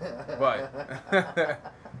 But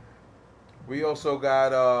we also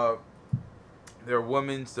got their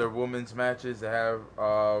women's matches. They have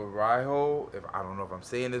Raiho, if I don't know if I'm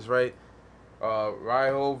saying this right.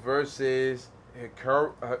 Raiho versus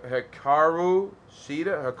Hikaru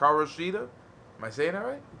Shida. Am I saying that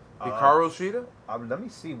right? Hikaru Shida? Let me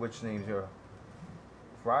see which names you're.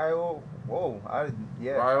 Ryo. Whoa.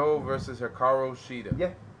 Yeah. Raiho versus Hikaru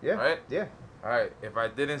Shida. Yeah. Right? Yeah. All right, if I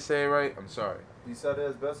didn't say it right, I'm sorry. You said it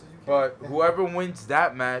as best as you can. But whoever wins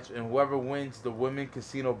that match and whoever wins the Women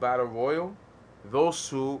Casino Battle Royal, those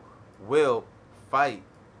two will fight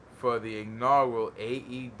for the inaugural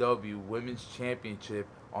AEW Women's Championship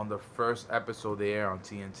on the first episode they air on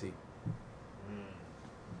TNT.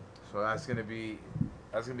 So that's gonna be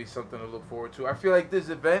something to look forward to. I feel like this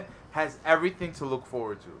event has everything to look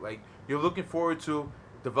forward to. Like, you're looking forward to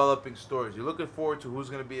developing stories. You're looking forward to who's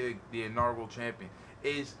gonna be the inaugural champion.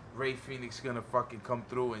 Is Rey Fenix gonna fucking come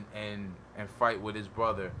through and fight with his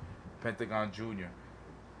brother, Pentagon Jr.?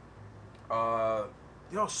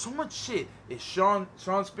 So much shit. Is Sean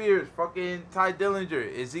Spears fucking Ty Dillinger?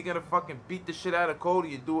 Is he gonna fucking beat the shit out of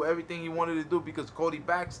Cody and do everything he wanted to do because Cody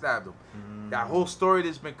backstabbed him? That whole story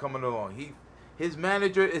that's been coming along. His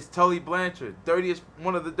manager is Tully Blanchard,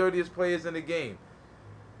 one of the dirtiest players in the game.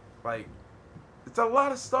 Like, it's a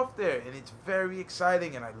lot of stuff there, and it's very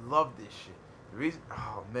exciting, and I love this shit. The reason,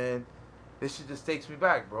 oh man, this shit just takes me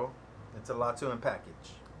back, bro. It's a lot to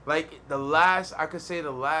unpackage. Like, the last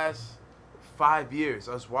 5 years,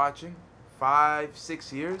 us watching,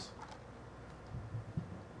 5-6 years,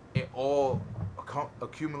 it all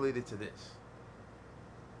accumulated to this.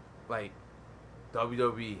 Like,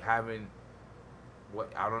 WWE having,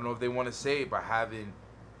 what, I don't know if they want to say it, but having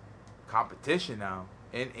competition now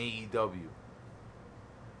in AEW.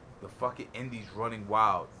 The fucking indies running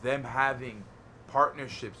wild. Them having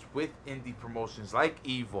partnerships with indie promotions like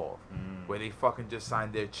Evolve, where they fucking just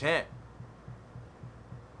signed their champ.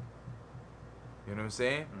 You know what I'm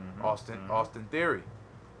saying? Austin Theory,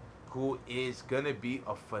 who is gonna be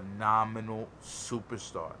a phenomenal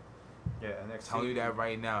superstar. Yeah, NXT. I'm telling you that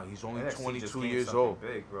right now. He's only NXT 22 years old.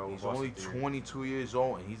 Big, bro, He's only 22 years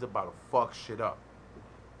old, and he's about to fuck shit up.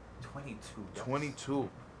 22. 22.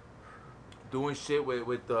 Doing shit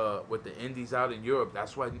with the indies out in Europe.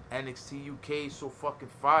 That's why NXT UK is so fucking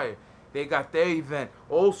fire. They got their event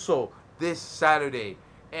also this Saturday.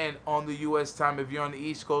 And on the U.S. time, if you're on the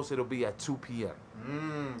East Coast, it'll be at 2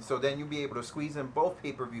 p.m. So then you'll be able to squeeze in both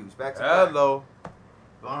pay-per-views back to back. Hello.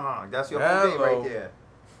 That's your whole day right there.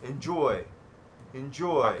 Enjoy.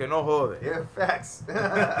 I can no hold it. Yeah, facts.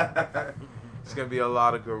 It's going to be a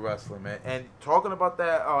lot of good wrestling, man. And talking about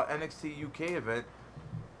that NXT UK event,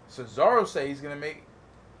 Cesaro said he's going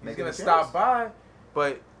to stop by,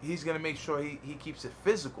 but he's going to make sure he keeps it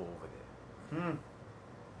physical over there.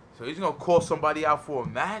 So he's going to call somebody out for a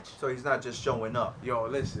match. So he's not just showing up. Yo,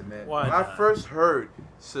 listen, man. Why when not? I first heard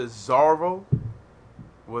Cesaro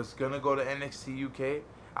was going to go to NXT UK,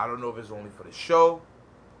 I don't know if it's only for the show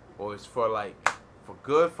or it's for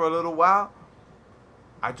good for a little while.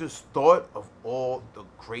 I just thought of all the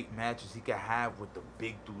great matches he could have with the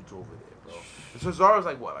big dudes over there, bro. Cesaro's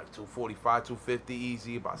like 245, 250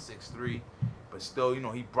 easy, about 6'3". But still,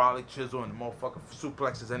 he Brolic Chisel and the motherfucker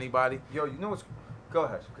suplexes anybody. Yo, you know what's... Go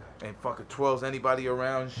ahead. And fucking twirls anybody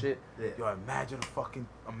around and shit. Yeah. Yo, imagine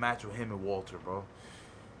a match with him and Walter, bro.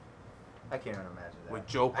 I can't even imagine that. With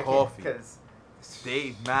Joe Coffey. Because...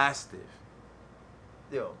 Dave Mastiff.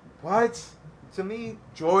 Yo. What? To me...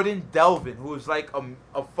 Jordan Delvin, who is like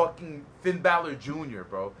a fucking Finn Balor Jr.,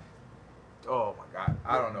 bro. Oh, my God.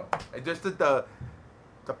 I don't know. It just the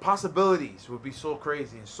possibilities would be so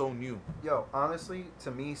crazy and so new. Yo, honestly,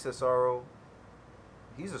 to me, Cesaro...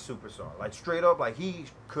 He's a superstar. Like, straight up, like, he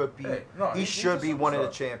could be... he should be one of the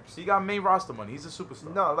champs. He got main roster money. He's a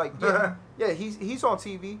superstar. No, like, yeah, he's on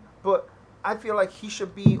TV, but I feel like he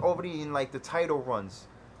should be already in, like, the title runs.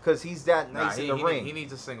 Because he's that nice in the ring. He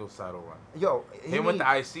needs a singles title run. Yo, Him with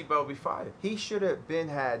the IC belt be fired. He should have been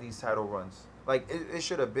had these title runs. Like, it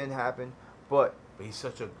should have been happened, but... But he's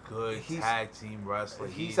such a good tag team wrestler.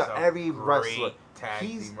 He's a every wrestler. Tag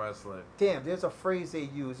team wrestler. Damn, there's a phrase they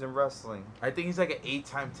use in wrestling. I think he's like an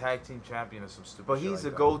 8-time tag team champion or some stupid But shit he's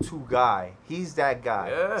like a go-to guy. He's that guy,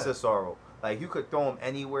 Yeah. Cesaro. Like, you could throw him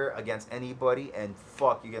anywhere against anybody, and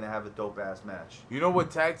fuck, you're going to have a dope-ass match. You know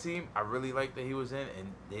what tag team I really liked that he was in,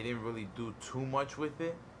 and they didn't really do too much with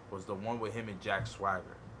it, was the one with him and Jack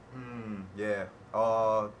Swagger. Yeah.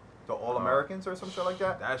 The All-Americans or some shit like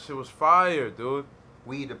that? That shit was fire, dude.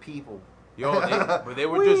 We the people. Yo, but they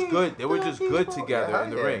were just good. They were just good together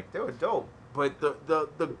in the ring. They were dope. But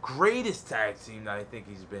the greatest tag team that I think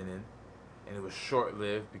he's been in, and it was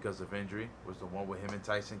short-lived because of injury, was the one with him and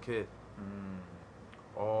Tyson Kidd.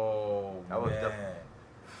 Oh, That was man.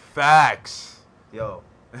 Facts. Yo.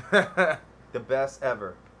 The best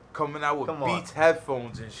ever. Coming out with Come on. Beats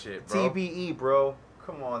headphones and shit, bro. TBE, bro.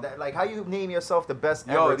 Come on. That, like, how you name yourself the best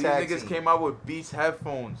Yo, ever these tag niggas team? came out with Beats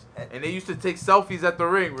headphones, and they used to take selfies at the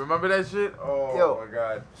ring. Remember that shit? Oh, Yo. my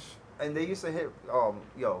God. And they used to hit,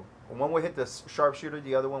 one would hit the sharpshooter,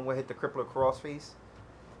 the other one would hit the crippler crossface.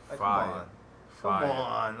 Like, Fire. come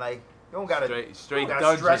on, like you don't gotta straight you don't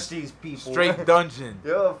gotta dungeon. stretch these people. Straight dungeon.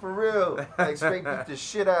 Yo, for real, like straight beat the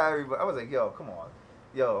shit out of everybody. I was like, yo, come on,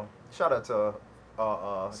 yo, shout out to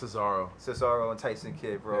Cesaro and Tyson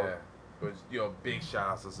Kidd, bro. Yeah. But yo, big shout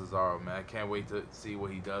out to Cesaro, man. I can't wait to see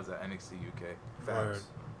what he does at NXT UK. Facts.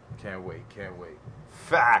 Can't wait.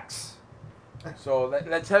 Facts. So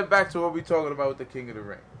let's head back to what we're talking about with the King of the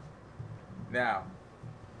Ring. Now,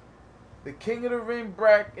 the King of the Ring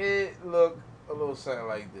bracket look a little something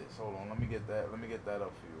like this. Hold on, let me get that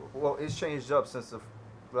up for you. Well, it's changed up since the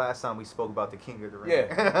last time we spoke about the King of the Ring.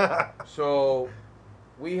 Yeah. So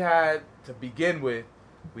we had, to begin with,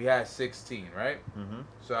 we had 16, right? Mm-hmm.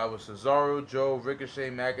 So I was Cesaro, Joe,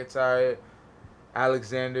 Ricochet, McIntyre,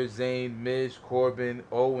 Alexander, Zayn, Miz, Corbin,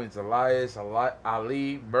 Owens, Elias,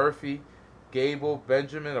 Ali, Murphy, Gable,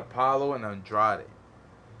 Benjamin, Apollo, and Andrade.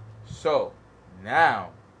 So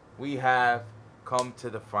now we have come to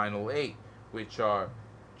the final 8, which are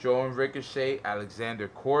Joe and Ricochet, Alexander,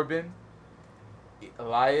 Corbin,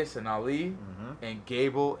 Elias and Ali, and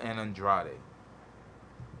Gable and Andrade.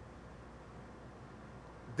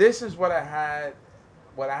 This is what I had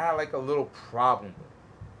like a little problem with.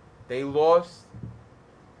 They lost.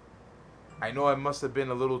 I know it must have been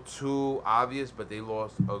a little too obvious, but they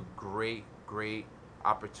lost a great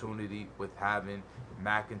opportunity with having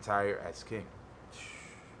McIntyre as king.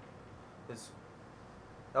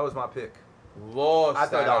 That was my pick. Lost I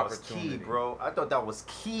thought that was opportunity. key, bro. I thought that was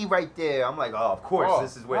key right there. I'm like, oh, of course,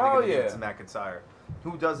 this is where they're going to get to McIntyre.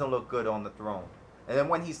 Who doesn't look good on the throne? And then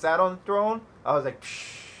when he sat on the throne, I was like,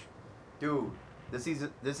 psh, dude, this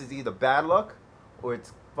is either bad luck or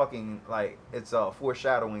it's fucking, like, it's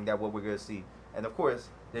foreshadowing that what we're going to see. And, of course,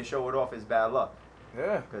 they show it off as bad luck.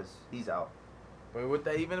 Yeah. Because he's out. But with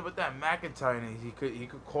that, even with that McIntyre, he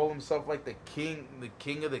could call himself like the king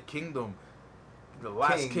of the kingdom. The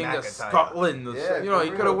last king of Scotland. Yeah, you know,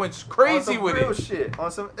 he could have went on crazy some with real it. Shit.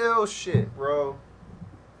 On some ill shit, bro.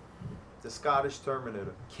 The Scottish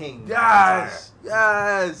Terminator. King. Yes,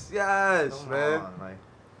 Come man. on, like,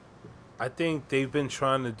 I think they've been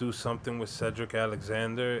trying to do something with Cedric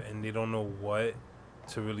Alexander, and they don't know what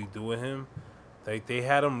to really do with him. Like, they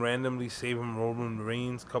had him randomly saving Roman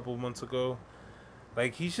Reigns a couple months ago.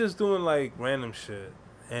 Like, he's just doing, like, random shit,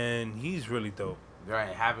 and he's really dope.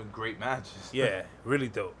 Right, having great matches. Yeah, really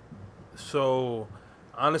dope. So,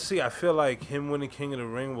 honestly, I feel like him winning King of the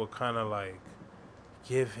Ring will kind of, like,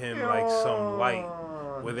 give him, like, some light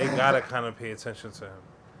where they got to kind of pay attention to him.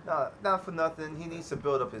 Nah, not for nothing. He needs to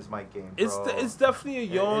build up his mic game, bro. It's definitely a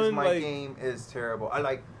yawn. His mic like, game is terrible.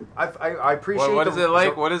 I appreciate. What is it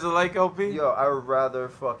like? What is it like, LP? Yo, I would rather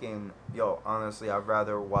honestly, I'd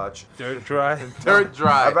rather watch Dirt Dry. Dirt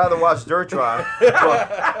Dry. I'd rather watch Dirt Dry.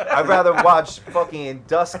 But I'd rather watch fucking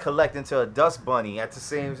dust collect into a dust bunny at the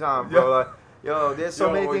same time, bro. Like, yo, there's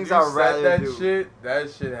so many things I'd rather do. That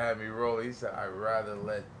shit had me rolling. He said, I'd rather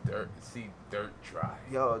let see dirt dry.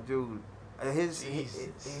 Yo, dude,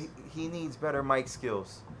 he needs better mic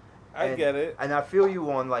skills. I get it. And I feel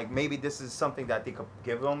you on, like, maybe this is something that they could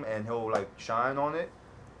give him and he'll, like, shine on it.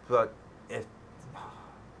 But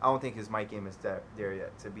I don't think his mic game is there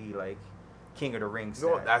yet to be, like, King of the Ring.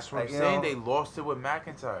 No, that's what I'm saying. They lost it with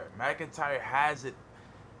McIntyre. McIntyre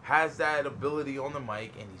has that ability on the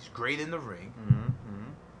mic, and he's great in the ring.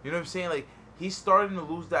 You know what I'm saying? Like, he's starting to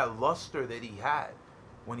lose that luster that he had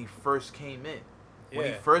when he first came in. When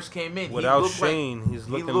he first came in, without Shane, he's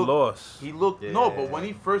looking lost. He looked no, but when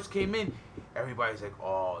he first came in, everybody's like,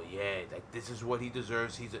 "Oh yeah, like this is what he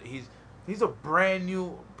deserves." He's a brand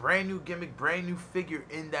new gimmick, brand new figure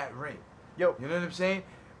in that ring. Yo, you know what I'm saying?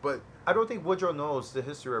 But I don't think Woodrow knows the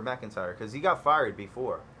history of McIntyre because he got fired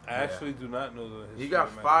before. I actually do not know the history. He got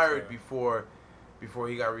fired before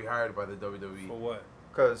he got rehired by the WWE. For what?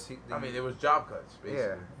 Because it was job cuts,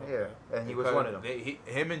 basically. Yeah, and he was one of them.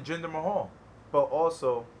 Him and Jinder Mahal. But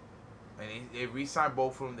also, and they re-signed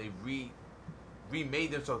both of them. They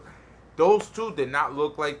remade them. So those two did not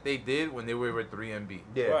look like they did when they were with 3MB.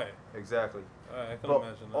 Yeah, right. Exactly. I can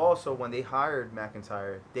imagine that. Also, when they hired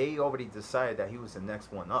McIntyre, they already decided that he was the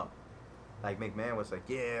next one up. Like, McMahon was like,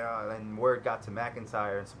 yeah, and word got to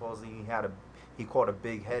McIntyre, and supposedly he caught a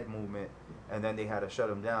big head movement, and then they had to shut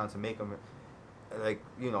him down to make him, like,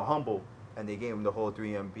 humble, and they gave him the whole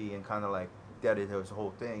 3MB and kind of, like, deaded his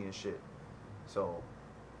whole thing and shit. So,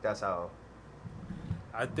 that's how.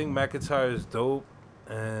 I think McIntyre is dope,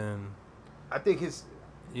 and I think his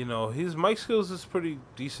mic skills is pretty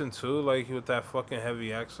decent too, like with that fucking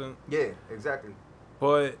heavy accent. Yeah, exactly.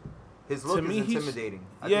 But his look is intimidating.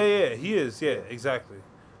 He is. Yeah, exactly.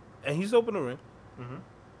 And he's open the ring.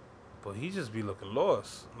 but he just be looking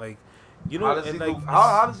lost. Like, you know, How does he and like, look?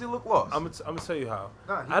 How does he look lost? I'm gonna tell you how.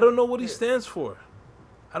 Nah, I don't know what he yeah. stands for.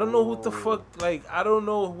 I don't know what the Oh. fuck. Like, I don't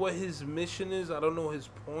know what his mission is. I don't know his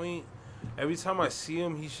point. Every time I see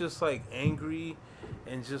him, he's just like angry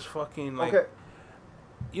and just fucking like. Okay.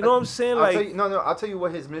 You know what I'm saying? I'll Like, tell you, no, I'll tell you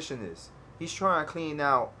what his mission is. He's trying to clean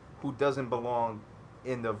out who doesn't belong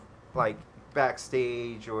in the like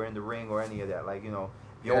backstage or in the ring or any of that. Like, you know,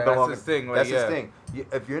 you don't that's belong. his thing, like, that's yeah. his thing.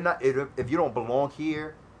 If you're not, if you don't belong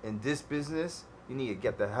here in this business, you need to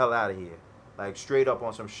get the hell out of here. Like straight up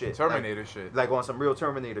on some shit. Terminator shit. Like on some real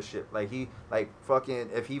Terminator shit. Like he, like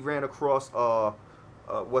fucking, if he ran across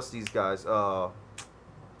what's these guys?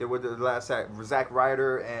 They were the last Zack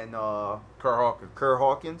Ryder and Kerr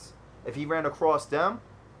Hawkins. If he ran across them,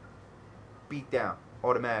 beat down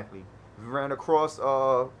automatically. If he ran across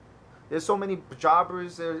there's so many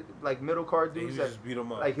jobbers, like middle card he dudes would that just beat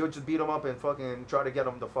him up. like he'll just beat them up and fucking try to get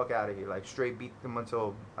them the fuck out of here. Like straight beat them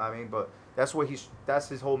until but that's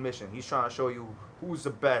his whole mission. He's trying to show you who's the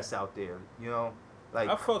best out there. You know, like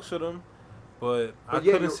I fucks with him, but I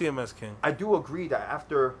yeah, couldn't see him as king. I do agree that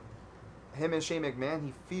after him and Shane McMahon,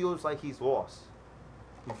 he feels like he's lost.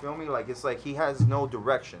 You feel me? Like it's like he has no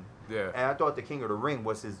direction. Yeah. And I thought the King of the Ring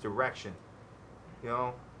was his direction. You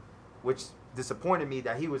know, which disappointed me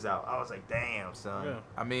that he was out. I was like, damn, son. Yeah.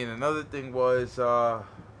 I mean, another thing was a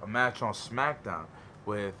match on SmackDown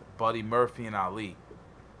with Buddy Murphy and Ali.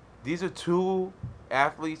 These are two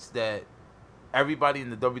athletes that everybody in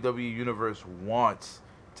the WWE universe wants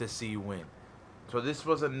to see win. So this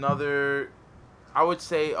was another, I would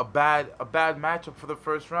say, a bad matchup for the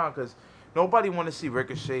first round because nobody wanted to see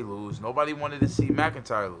Ricochet lose. Nobody wanted to see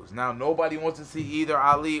McIntyre lose. Now nobody wants to see either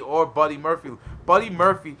Ali or Buddy Murphy lose. Buddy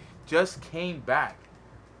Murphy just came back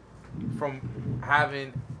from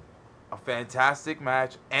having a fantastic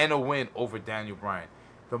match and a win over Daniel Bryan.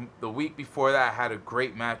 The week before that, had a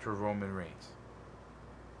great match with Roman Reigns.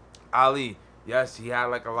 Ali, yes, he had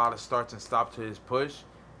like a lot of starts and stops to his push,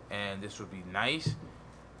 and this would be nice,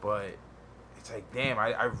 but it's like, damn,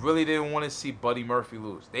 I really didn't want to see Buddy Murphy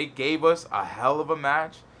lose. They gave us a hell of a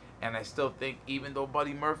match, and I still think even though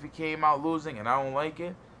Buddy Murphy came out losing, and I don't like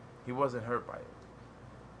it, he wasn't hurt by it.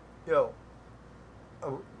 Yo,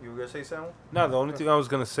 you were gonna say something? No, the only thing I was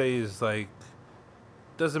gonna say is like,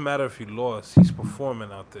 doesn't matter if he lost. He's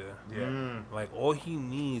performing out there. Yeah. Like all he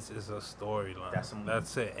needs is a storyline.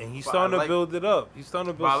 That's it. And he's But starting I to like- build it up. He's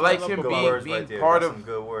starting to build. But I like something him up being- about it. Right there. part That's of- some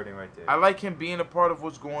good wording right there. I like him being a part of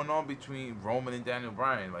what's going on between Roman and Daniel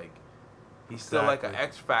Bryan. Like, he's still like an Exactly.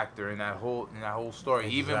 X factor in that whole story.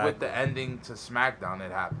 Even with the Exactly. ending to SmackDown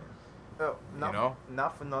that happened. Yo, You know?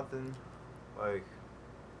 not for nothing. Like,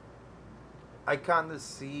 I kind of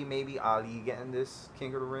see maybe Ali getting this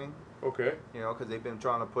King of the Ring. Okay. You know, because they've been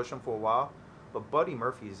trying to push him for a while. But Buddy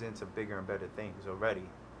Murphy is into bigger and better things already.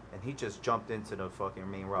 And he just jumped into the fucking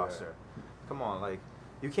main roster. Come on, like,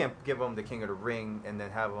 you can't give him the King of the Ring and then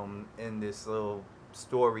have him in this little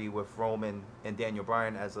story with Roman and Daniel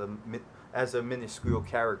Bryan as a minuscule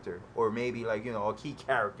character. Or maybe, like, you know, a key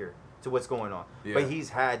character to what's going on. Yeah. But he's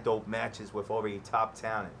had dope matches with already top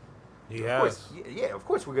talent. He Of has. course, yeah, of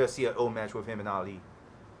course we're going to see an old match with him and Ali.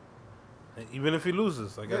 And even if he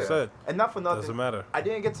loses, like I Yeah. said, And not for nothing. doesn't matter. I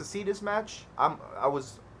didn't get to see this match. I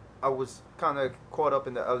was kind of caught up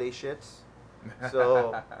in the LA shits,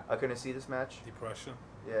 so I couldn't see this match. Depression.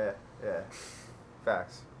 Yeah,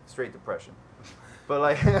 facts, straight depression. But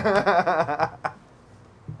like,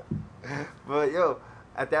 but yo,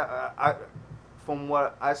 at that, from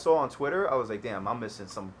what I saw on Twitter, I was like, damn, I'm missing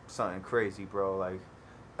something crazy, bro. Like,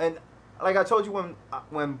 and like I told you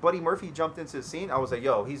when Buddy Murphy jumped into the scene, I was like,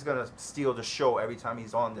 yo, he's gonna steal the show every time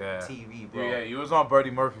he's on the TV, bro. Yeah, he was on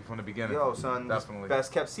Buddy Murphy from the beginning. Yo, son, Definitely.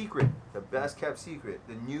 best kept secret. The best kept secret.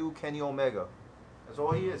 The new Kenny Omega. That's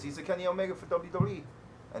all he is. He's a Kenny Omega for WWE,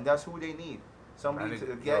 and that's who they need. Somebody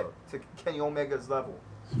to get to Kenny Omega's level.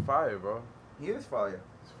 It's fire, bro. He is fire.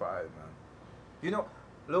 It's fire, man. You know,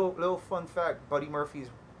 little fun fact. Buddy Murphy's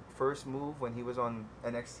first move when he was on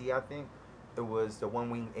NXT, I think, it was the One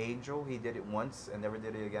Wing Angel. He did it once and never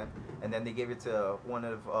did it again. And then they gave it to one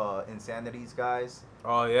of Insanity's guys.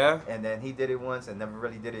 Oh, yeah? And then he did it once and never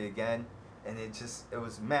really did it again. And it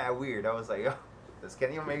was mad weird. I was like, yo, does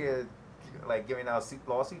Kenny Omega like giving out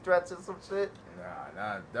lawsuit threats or some shit?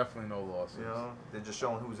 Nah, definitely no lawsuits. You know, they're just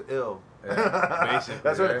showing who's ill. Yeah, basically,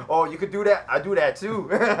 That's what. right? Oh, you could do that. I do that too.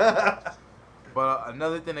 But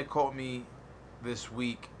another thing that caught me this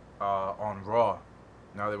week on Raw,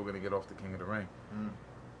 now that we're going to get off the King of the Ring,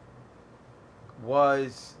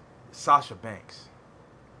 was Sasha Banks.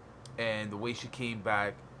 And the way she came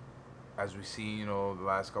back, as we see, you know, the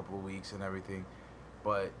last couple of weeks and everything.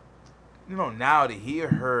 But now to hear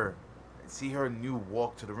her, see her new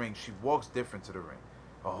walk to the ring, she walks different to the ring.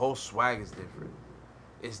 Her whole swag is different.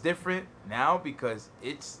 It's different now because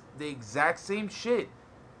it's the exact same shit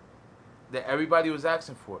that everybody was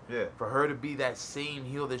asking for. Yeah. For her to be that same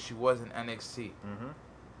heel that she was in NXT. Mm-hmm.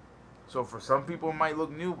 So for some people it might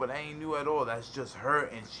look new, but that ain't new at all. That's just her,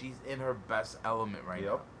 and she's in her best element right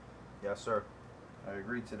now. Yes, sir. I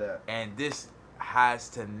agree to that. And this has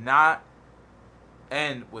to not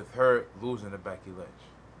end with her losing to Becky Lynch.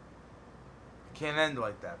 It can't end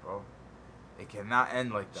like that, bro. It cannot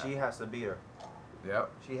end like that. She has to beat her.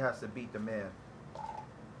 Yep. She has to beat the man.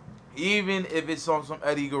 Even if it's on some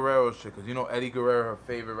Eddie Guerrero shit, because Eddie Guerrero, her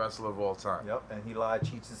favorite wrestler of all time. Yep, and he lied,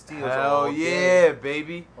 cheats, and steals. Hell all yeah, day.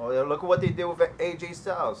 baby. Oh, yeah, look at what they did with AJ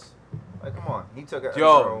Styles. Like, come on. He took a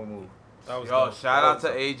Yo. Guerrero move. That was Yo, dope. shout out to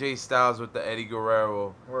AJ Styles with the Eddie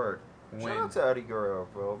Guerrero Word. win. Shout out to Eddie Guerrero,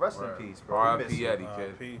 bro. Rest Word. in peace, bro. We miss R.I.P. you. Eddie, kid.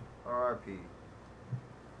 R.I.P. R.I.P.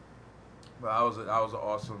 But that was an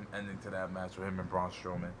awesome ending to that match with him and Braun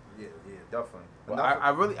Strowman. Yeah, definitely. But Enough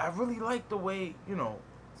I really like the way,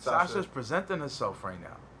 Sasha. Sasha's presenting herself right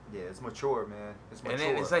now. Yeah, it's mature, man. It's mature. And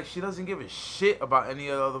then it's like she doesn't give a shit about any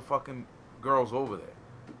of the other fucking girls over there.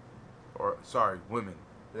 Or, sorry, women.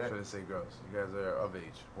 Yeah. Shouldn't say girls. You guys are of age,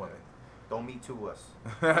 women. Don't me to us.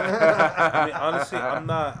 I mean, honestly, I'm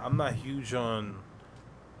not huge on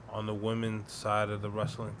the women's side of the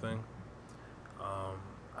wrestling thing.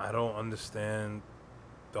 I don't understand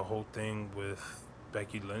the whole thing with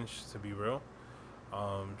Becky Lynch, to be real.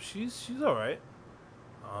 She's all right.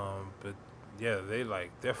 But yeah,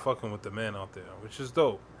 they're fucking with the man out there, which is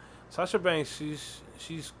dope. Sasha Banks,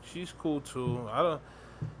 she's cool too.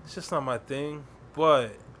 It's just not my thing,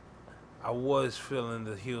 but I was feeling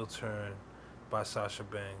the heel turn by Sasha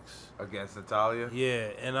Banks Against Natalia? Yeah,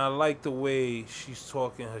 and I like the way she's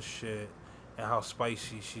talking her shit and how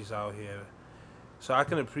spicy she's out here. So I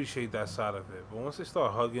can appreciate that side of it. But once they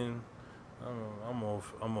start hugging, I'm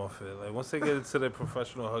off it. Like once they get into their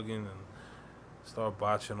professional hugging and start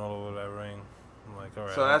botching all over that ring, I'm like, all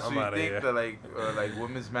right. So that's I'm what outta you here. think that like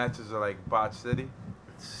women's matches are like botch city?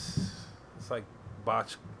 It's like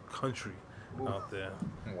botch country out there,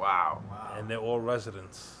 Wow. and they're all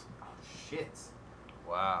residents. Shit.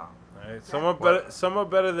 Wow. All right, some are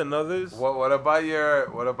better than others. What about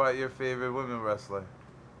your favorite women wrestler?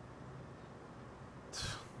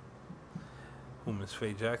 Who, Miss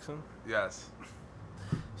Faye Jackson? Yes.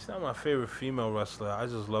 She's not my favorite female wrestler. I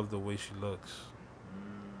just love the way she looks.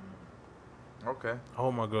 Okay. I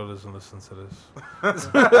hope my girl doesn't listen to this. It's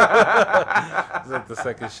like the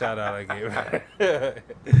second shout out I gave her.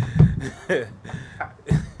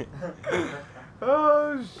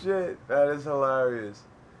 Oh shit, that is hilarious.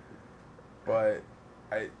 But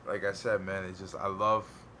like I said, man, it's just I love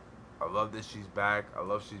that she's back. I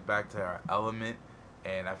love she's back to her element,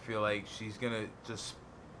 and I feel like she's gonna just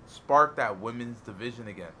spark that women's division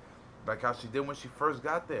again, like how she did when she first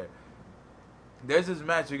got there. There's this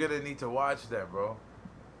match you're gonna need to watch there, bro.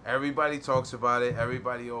 Everybody talks about it.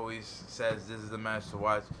 Everybody always says this is the match to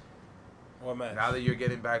watch. What match? Now that you're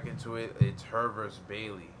getting back into it, it's her versus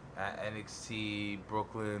Bailey at NXT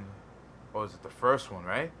Brooklyn. What was it, the first one,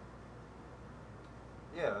 right?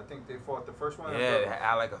 Yeah, I think they fought the first one. Yeah, they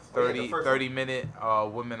had like a Oh, yeah, the first 30-minute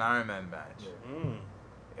Women Iron Man match. Yeah.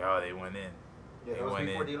 Yo, they went in. Yeah, They it was went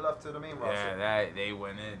before in. they left to the main roster. Yeah, they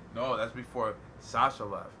went in. No, that's before Sasha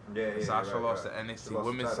left. Yeah, Sasha right, lost right. the She NXT lost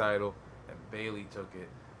the Women's title. title, and Bailey took it,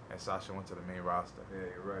 and Sasha went to the main roster. Yeah,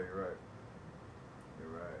 you're right. You're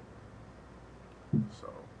right.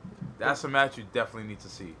 So that's a match you definitely need to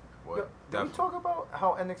see. Boy, Did we definitely. talk about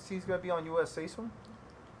how NXT is gonna be on USA soon?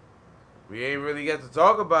 We ain't really get to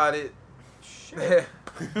talk about it. Shit.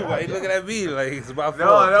 Why you looking at me like it's about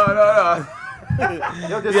No.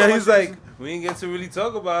 Yo, there's Yeah, so he's much like, we ain't get to really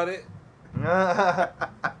talk about it, my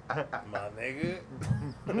nigga.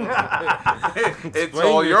 it's Explain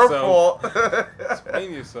all your yourself. fault.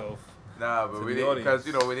 Explain yourself. Nah, To but the we didn't because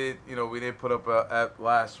audience. we didn't put up a app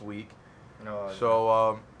last week. No,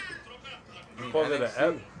 So Called it an NXT.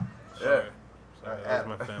 app. Sorry. Sorry, that app.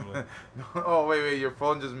 was my family. Oh wait, your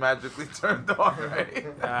phone just magically turned on, right?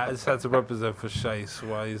 I just had to represent for Shice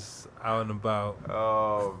while he's out and about.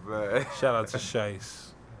 Oh man. Shout out to Shice.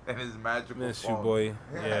 And his magical Miss you, phone. boy.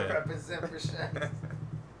 Yeah. Represent for sure.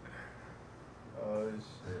 Oh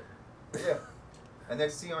shit. But yeah.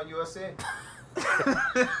 NXT on USA.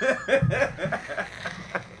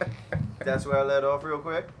 That's where I let off real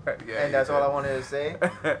quick. Yeah, And that's all I wanted to say.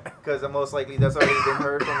 Because most likely that's already been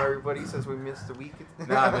heard from everybody since we missed the week.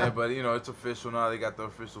 Nah, man, but it's official now. They got the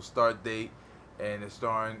official start date, and it's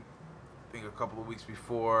starting, I think, a couple of weeks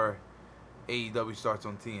before AEW starts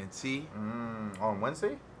on TNT On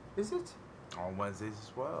Wednesday, is it? on Wednesdays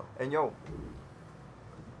as well. And yo,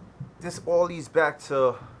 this all leads back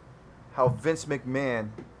to how Vince McMahon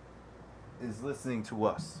is listening to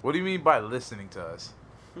us. What do you mean by listening to us?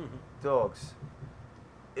 Dogs,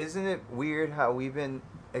 isn't it weird how we've been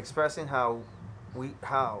expressing how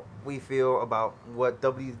we feel about what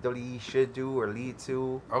WWE should do or lead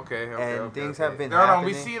to? Okay. Things have been No, happening.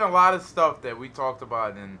 we've seen a lot of stuff that we talked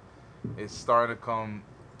about, and it's starting to come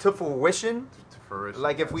to fruition. to fruition.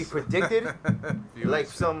 Like if we predicted, like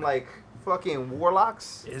some like fucking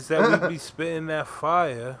warlocks. Is that we be spitting that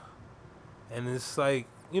fire, and it's like,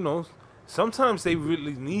 you know, sometimes they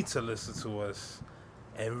really need to listen to us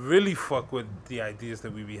and really fuck with the ideas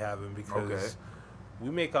that we be having, because we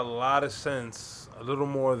make a lot of sense, a little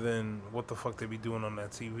more than what the fuck they be doing on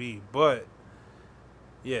that TV. But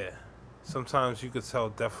yeah, sometimes you could tell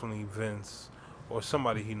definitely Vince or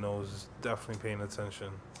somebody he knows is definitely paying attention.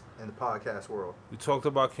 In the podcast world. We talked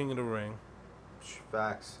about King of the Ring.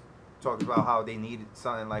 Facts. Talked about how they needed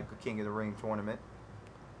something like a King of the Ring tournament.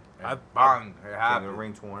 Bang, it King of happened. the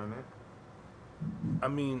Ring tournament. I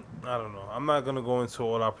mean, I don't know. I'm not going to go into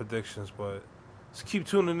all our predictions, but just keep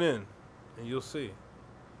tuning in and you'll see.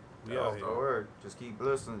 We out That's here. the word. Just keep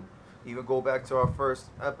listening. Even go back to our first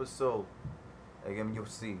episode. Again, you'll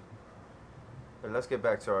see. But let's get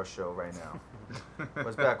back to our show right now.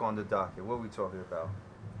 What's back on the docket? What are we talking about?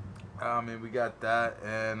 I mean, we got that,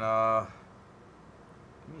 and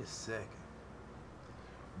give me a second.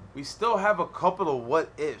 We still have a couple of what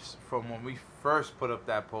ifs from when we first put up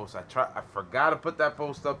that post. I forgot to put that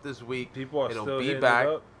post up this week. People are It'll still be hitting back.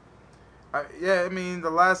 it up. Yeah, I mean, the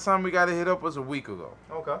last time we got it hit up was a week ago.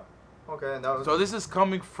 Okay. Okay. And that was So this is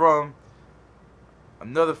coming from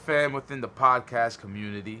another fan within the podcast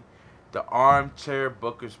community, the Armchair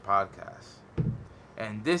Bookers podcast.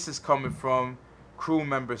 And this is coming from crew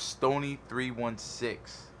member Stony316.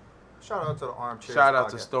 shout out to the Armchair. Shout out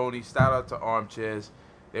to Stony. Shout out to Armchairs.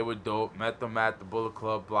 They were dope. Met them at the Bullet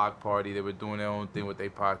Club block party. They were doing their own thing with their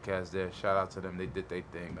podcast there. Shout out to them. They did their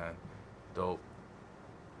thing, man. Dope.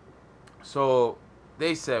 So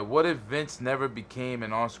they said, what if Vince never became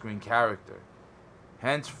an on-screen character?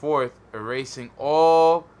 Henceforth, erasing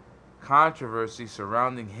all controversy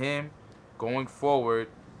surrounding him going forward,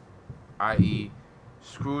 i.e.,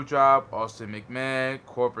 Screwjob, Austin McMahon,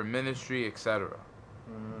 corporate ministry, etc.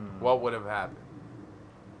 What would have happened?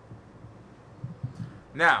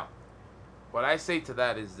 Now, what I say to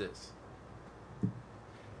that is this.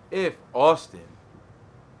 If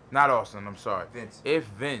Vince. If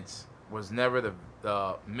Vince was never the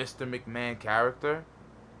Mr. McMahon character,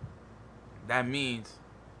 that means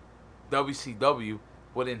WCW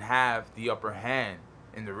wouldn't have the upper hand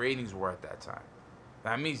in the ratings war at that time.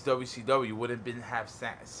 That means WCW wouldn't have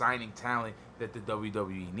signing talent that the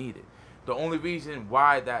WWE needed. The only reason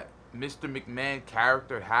why that Mr. McMahon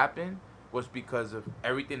character happened was because of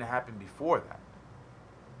everything that happened before that.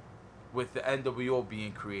 With the NWO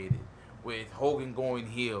being created, with Hogan going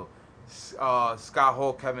heel, Scott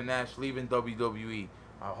Hall, Kevin Nash leaving WWE,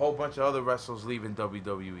 a whole bunch of other wrestlers leaving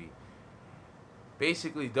WWE.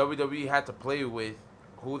 Basically, WWE had to play with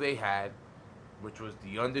who they had, which was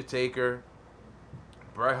The Undertaker,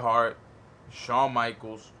 Bret Hart, Shawn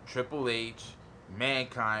Michaels, Triple H,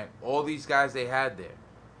 Mankind, all these guys they had there.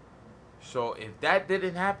 So if that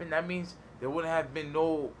didn't happen, that means there wouldn't have been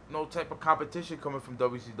no type of competition coming from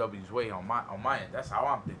WCW's way on my end. That's how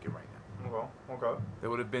I'm thinking right now. Okay. There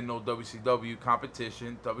would have been no WCW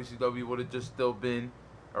competition. WCW would have just still been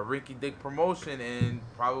a rinky-dink promotion, and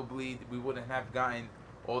probably we wouldn't have gotten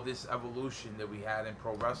all this evolution that we had in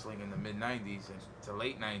pro wrestling in the mid-'90s and to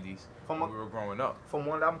late '90s when we were growing up. From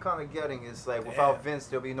what I'm kind of getting is like without Vince,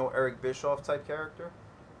 there'll be no Eric Bischoff type character.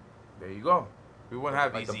 There you go. We wouldn't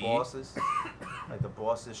have like Eazy-E. the bosses, like the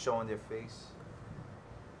bosses showing their face.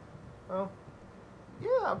 Well,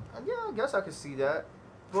 yeah, I guess I could see that,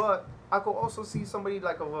 but I could also see somebody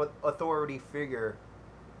like an authority figure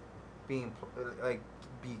being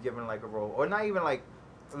be given like a role, or not even like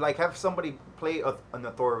have somebody play an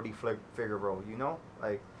authority figure role. You know,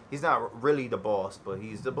 like he's not really the boss, but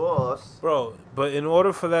he's the boss. Bro, but in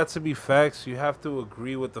order for that to be facts, you have to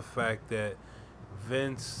agree with the fact that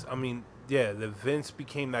Vince, that Vince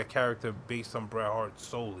became that character based on Bret Hart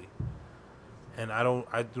solely. And I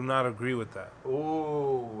do not agree with that.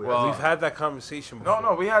 Ooh, Well, we've had that conversation before.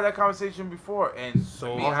 No, we had that conversation before, and So-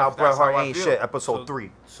 to me, on how that's Bret Hart I ain't feel. shit. Episode So-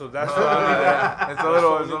 3. So that's It's a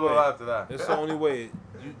little after that. That's the only way.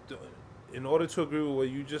 In order to agree with what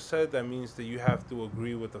you just said, that means that you have to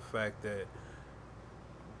agree with the fact that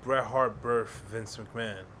Bret Hart birthed Vince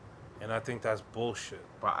McMahon. And I think that's bullshit.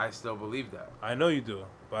 But I still believe that. I know you do,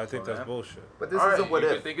 but I think So that's then- bullshit. But this All is a right, what you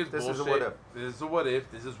if. can think it's This bullshit. is a what if. This is a what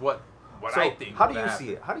if. This is what So I think. how do would you happen.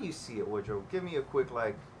 see it? How do you see it, Woodrow? Give me a quick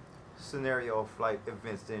scenario of if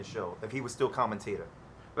Vince didn't show, if he was still commentator.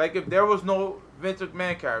 Like if there was no Vince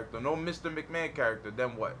McMahon character, no Mr. McMahon character,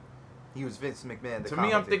 then what? He was Vince McMahon. To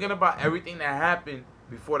me, I'm thinking about everything that happened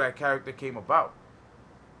before that character came about.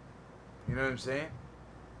 You know what I'm saying?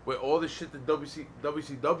 With all the shit that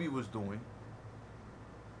WCW was doing,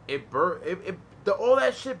 all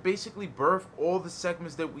that shit basically birthed all the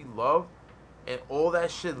segments that we love, and all that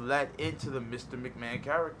shit led into the Mr. McMahon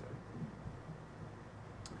character.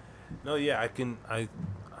 No, yeah, I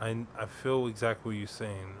feel exactly what you're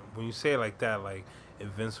saying. When you say it like that, like if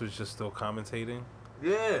Vince was just still commentating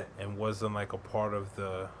Yeah. and wasn't like a part of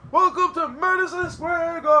the. Welcome to Madison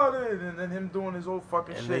Square Garden, and then him doing his old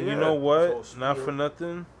fucking And shit. then you yeah. know what? So Not spiel. for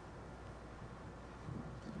nothing.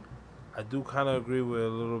 I do kind of agree with a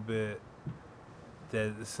little bit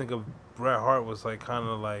that this thing of Bret Hart was like kind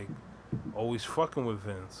of like always fucking with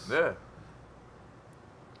Vince. Yeah.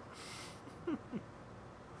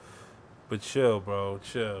 But chill, bro,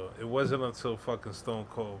 chill. It wasn't until fucking Stone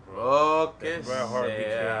Cold, bro. Okay. That Bret Hart became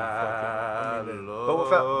fucking- I mean, But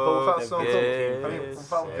without That Stone Vince Cold, became I mean, Vince.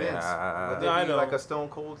 without Vince, would No, there I be know. like a Stone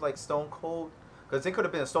Cold? Because it could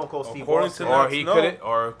have been a Stone Cold Steve According Austin. to Or that- he No. could,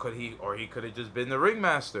 or he could have just been the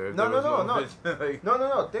ringmaster. if No, there no, was no, Vince. Like,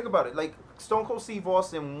 No. Think about it. Like Stone Cold Steve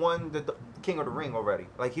Austin won the King of the Ring already.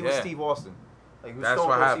 Like he was Yeah. Steve Austin. Like he was That's Stone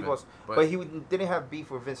what Cold happened. Steve Austin. But- But he didn't have beef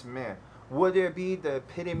with Vince McMahon. Would there be the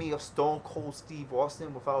epitome of Stone Cold Steve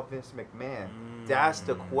Austin without Vince McMahon? That's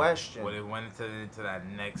the question. When it went into that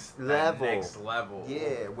next Level.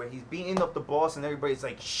 Yeah, where he's beating up the boss and everybody's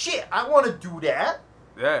like, shit, I want to do that.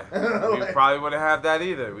 Yeah. We Like- probably wouldn't have that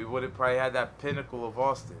either. We would have probably had that pinnacle of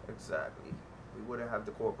Austin. Exactly. We wouldn't have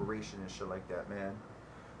the corporation and shit like that, man.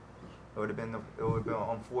 It would have been an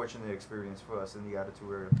unfortunate experience for us in the Attitude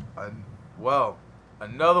Era. Well,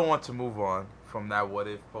 another one to move on from that what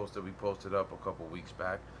if post that we posted up a couple weeks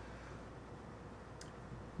back.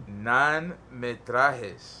 Nan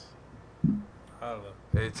metrajes. Holla.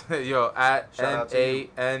 It's at Shout out to you.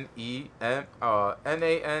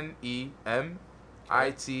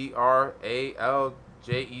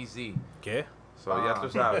 NANEMITRALJEZ. ¿Qué? So ya tú Ah.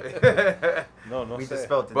 sabes. No, no We sé. just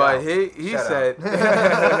spelled it But out. he Shout said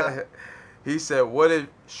out. he said, what if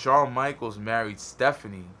Shawn Michaels married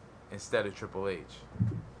Stephanie instead of Triple H?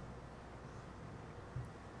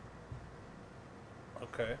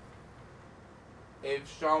 Okay.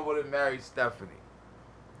 If Shawn would have married Stephanie,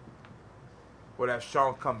 would have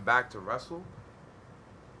Shawn come back to wrestle?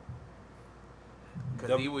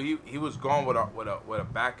 Because he was gone with a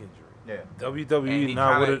back injury. Yeah. And WWE he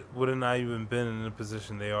now kinda- would have not even been in the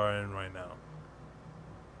position they are in right now.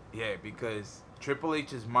 Yeah, because Triple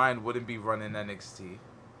H's mind wouldn't be running NXT.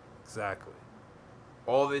 Exactly.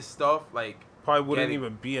 All this stuff, like, Probably wouldn't Getting-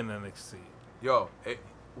 even be in NXT.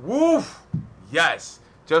 woof! Yes!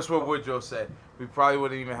 Just what Woodrow said. We probably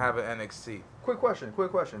wouldn't even have an NXT. Quick question.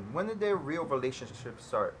 When did their real relationship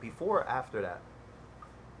start? Before or after that?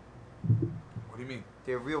 What do you mean?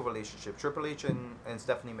 Their real relationship. Triple H and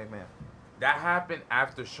Stephanie McMahon. That happened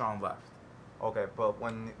after Shawn left. Okay, but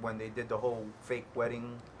when they did the whole fake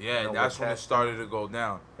wedding, Yeah, you know, that's with when it Test, started to go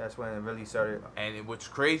down. That's when it really started. And what's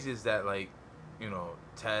crazy is that, like, you know,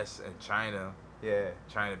 Tess and China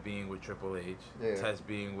being with Triple H, Yeah. Tess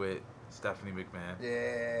being with Stephanie McMahon.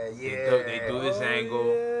 Yeah, They do this angle.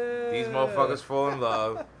 These motherfuckers fall in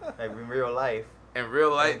love. Like in real life. In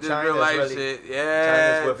real life, And this China's real life really- shit.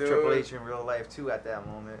 Yeah, China's with dude. Triple H in real life too at that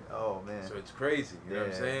moment. Oh man. So it's crazy. You know what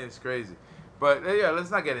I'm Yeah. saying? It's crazy. But yeah,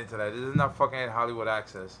 let's not get into that. This is not fucking Hollywood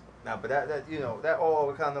Access. Nah, but that you know that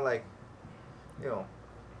all kind of like, you know,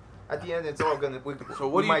 at the end it's all gonna. So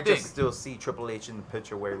what we do you might think? just still see Triple H in the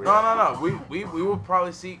picture where we. No. We would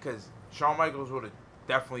probably see, because Shawn Michaels would have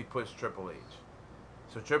definitely pushed Triple H.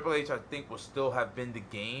 So Triple H, I think, will still have been the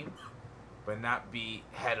game, but not be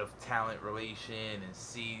head of talent relation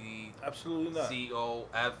and Absolutely not.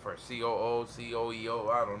 COF or COO, COEO.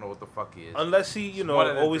 I don't know what the fuck he is. Unless he, you It's know, one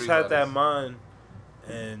of them always three had that letters. mind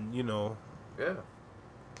and, you know, Yeah.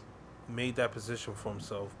 made that position for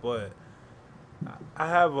himself. But I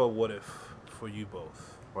have a what if for you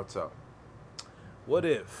both. What's up? What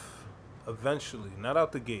if eventually, not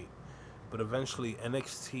out the gate, but eventually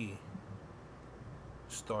NXT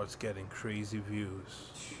starts getting crazy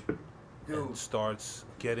views and starts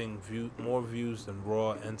getting more views than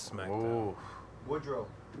Raw and SmackDown? Oh, Woodrow.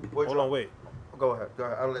 Hold on, wait. Go ahead.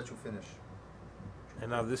 I'll let you finish.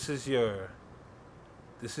 And now this is your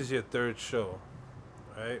third show,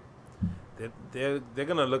 right? they're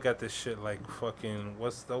gonna look at this shit like fucking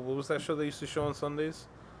what was that show they used to show on Sundays?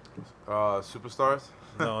 Superstars?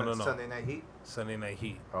 No. Sunday Night Heat. Sunday Night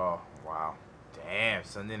Heat. Oh, wow. Damn,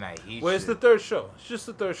 Sunday Night Heat. Well, it's the shit. third show. It's just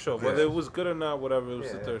the third show. Yeah. Whether it was good or not, whatever, it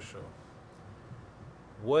was the Yeah. third show.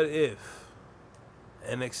 What if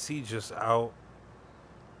NXT just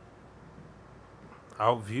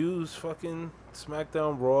outviews fucking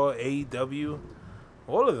SmackDown, Raw, AEW,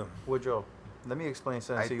 all of them? Woodrow, let me explain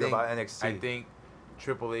something to you about NXT. I think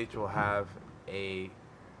Triple H will have a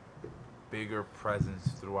bigger presence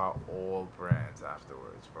throughout all brands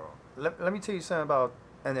afterwards, bro. Let me tell you something about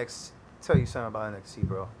NXT. Tell you something about NXT,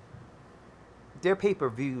 bro. Their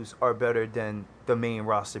pay-per-views are better than the main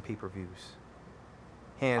roster pay-per-views.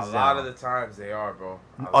 Hands down. A lot of the times they are, bro.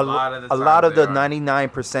 A lot of the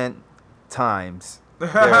 99% times they're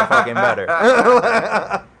fucking better.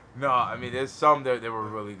 No, I mean there's some that they were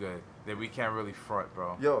really good that we can't really front,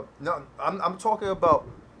 bro. Yo, no, I'm talking about.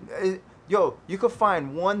 Yo, you could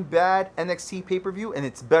find one bad NXT pay-per-view and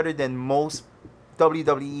it's better than most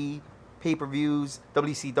WWE pay-per-views,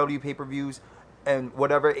 WCW pay-per-views, and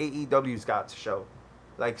whatever AEW's got to show.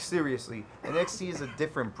 Like, seriously, NXT is a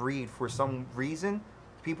different breed for some reason.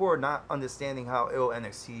 People are not understanding how ill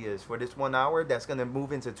NXT is. For this 1 hour that's gonna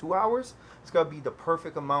move into 2 hours, it's gonna be the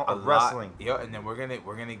perfect amount of wrestling. Yeah, and then we're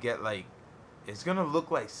gonna get like, it's gonna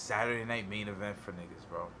look like Saturday Night Main Event for niggas,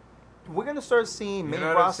 bro. We're gonna start seeing You main know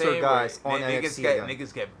what I'm roster saying? guys Where on niggas NXT. get again.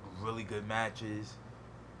 niggas get really good matches,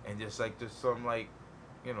 and just some like,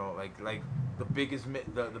 you know, like the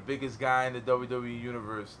biggest guy in the WWE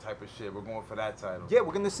universe type of shit. We're going for that title. Yeah,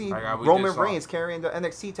 we're gonna see Like how we Roman just saw. Reigns carrying the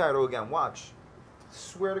NXT title again. Watch.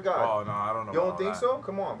 Swear to God. Oh no, I don't know. You don't about think that. so?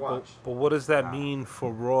 Come on, watch. But what does that Nah. mean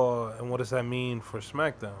for Raw, and what does that mean for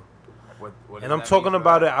SmackDown? What does And I'm that talking mean for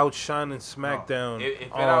about that? it outshining No. SmackDown If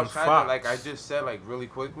it on outshines Fox. it, like I just said, like really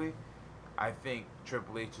quickly, I think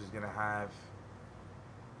Triple H is gonna have,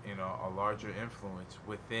 you know, a larger influence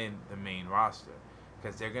within the main roster,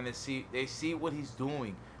 because they see what he's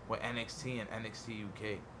doing with NXT and NXT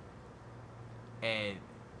UK, and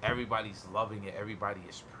everybody's loving it. Everybody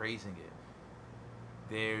is praising it.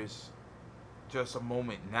 There's just a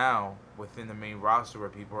moment now within the main roster where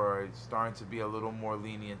people are starting to be a little more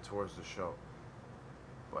lenient towards the show.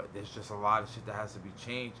 But there's just a lot of shit that has to be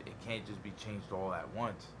changed. It can't just be changed all at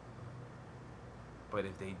once. But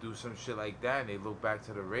if they do some shit like that and they look back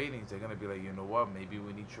to the ratings, they're going to be like, you know what, maybe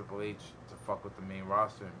we need Triple H to fuck with the main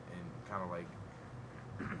roster and kind of like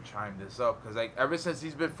chime this up. Because like ever since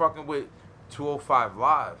he's been fucking with 205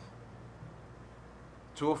 Live,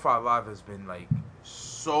 205 Live has been like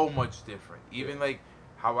so much different. Even like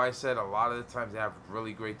how I said a lot of the times they have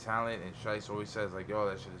really great talent, and Shice always says like, yo,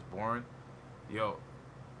 that shit is boring. Yo,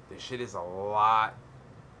 this shit is a lot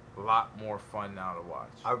more fun now to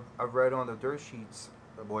watch. I've read on the dirt sheets,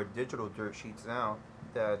 or digital dirt sheets now,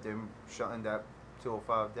 that they're shutting that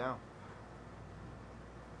 205 down.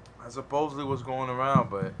 That's supposedly what's going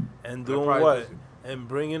around, but And they'll doing probably what? just- And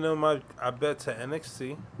bringing them, I bet, to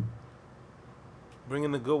NXT.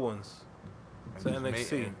 Bringing the good ones and to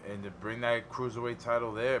just NXT. and to bring that cruiserweight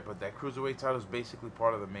title there, but that cruiserweight title is basically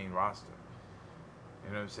part of the main roster.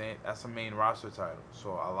 You know what I'm saying? That's a main roster title.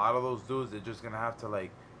 So a lot of those dudes, they're just gonna have to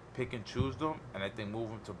like pick and choose them, and I think move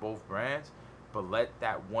them to both brands, but let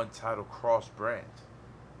that one title cross brands.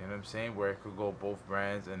 You know what I'm saying? Where it could go both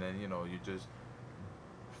brands, and then, you know, you're just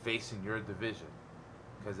facing your division.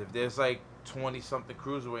 Because if there's like 20 something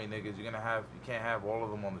cruiserweight niggas, you can't have all of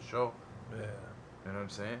them on the show. Yeah. You know what I'm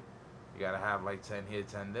saying? You gotta have like 10 here,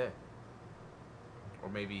 10 there. Or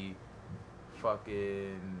maybe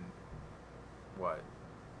fucking, what?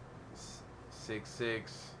 6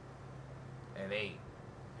 and 8.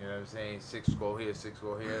 You know what I'm saying? 6 go here, 6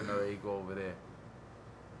 go here, another 8 go over there.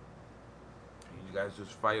 You guys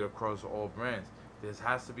just fight across all brands. There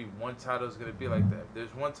has to be one title that's gonna be like that. If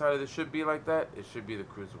there's one title that should be like that, it should be the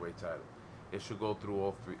cruiserweight title. It should go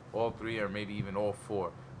through all three, or maybe even all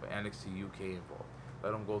 4, with NXT UK involved.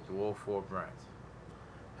 Let them go through all 4 brands.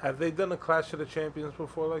 Have they done a Clash of the Champions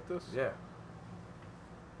before like this? Yeah.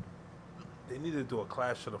 They need to do a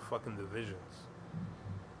Clash of the fucking divisions.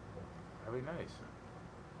 That'd be nice.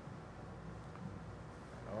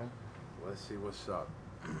 You know? Let's see what's up.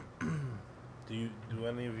 Do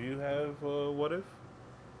any of you have What If?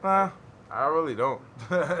 I really don't.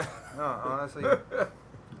 No, honestly,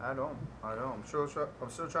 I don't. I'm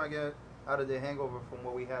still trying to get out of the hangover from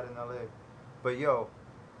what we had in LA. But yo,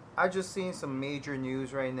 I just seen some major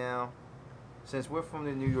news right now. Since we're from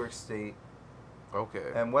the New York State,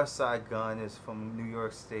 Okay. and West Side Gun is from New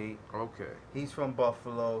York State. Okay. He's from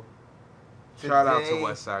Buffalo. Shout out to Today,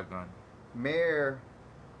 West Side Gun. Mayor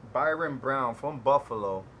Byron Brown from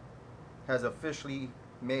Buffalo has officially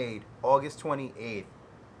made August 28th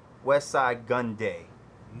West Side Gun Day.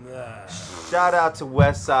 Nah. Shout out to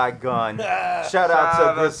West Side Gun. Shout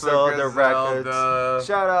out to Griselda Records.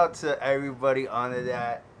 Shout out to everybody under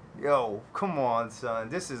that. Yo, come on, son.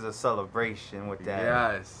 This is a celebration with that.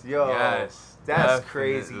 Yes. Yo, yes, that's definitely.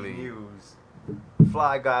 crazy news.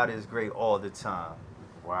 Fly God is great all the time.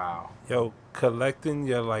 Wow. Yo, collecting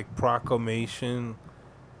your like proclamation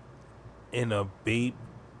in a Bape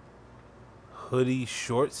hoodie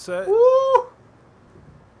short set. Woo!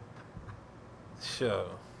 Sure.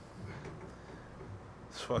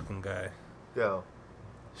 This fucking guy. Yo,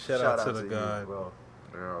 Shout out to the you, god. bro.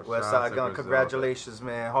 Yo, West shout out Side to Gun, Griselda. congratulations,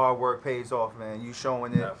 man. Hard work pays off, man. You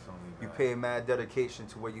showing it. Definitely, You man. pay mad dedication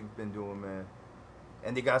to what you've been doing, man.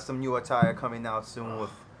 And they got some new attire coming out soon with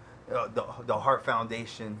the Heart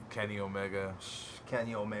Foundation. Kenny Omega.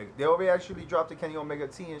 Kenny Omega. They already actually dropped the Kenny Omega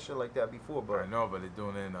tee and shit like that before, but I know, but they're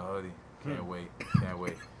doing it in a hoodie. Can't wait. Can't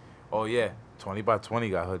wait. Oh, yeah. 20 by 20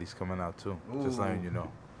 got hoodies coming out, too. Just Ooh. letting you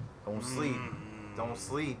know. don't sleep. Don't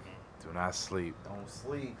sleep. Do not sleep. Don't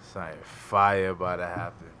sleep. Something fire about to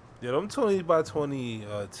happen. Yeah, them 20 by 20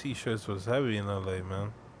 t-shirts was heavy in LA,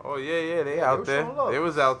 man. Oh, yeah, they Yeah, out they were there. showing love. They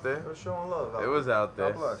was out there. They were showing love. It was out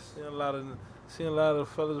there. God bless. Seeing a lot of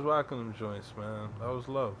fellas rocking them joints, man. That was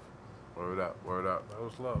love. Word up, word up. That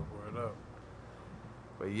was love. Word up.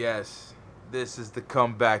 But yes, this is the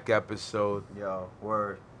comeback episode, Yo,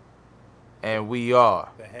 word. and we are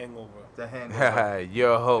The Hangover. The hangover.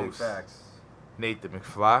 your Big host, facts. Nathan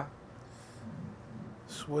McFly.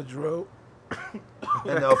 Swidro.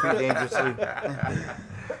 NLP dangerously.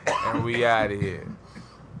 And we out of here.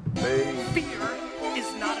 Fear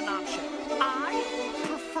is not an option. I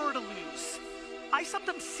prefer to lose. I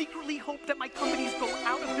sometimes secretly hope that my companies go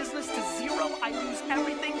out of business to zero. I lose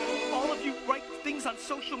everything. All of you write things on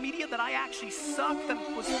social media that I actually sucked and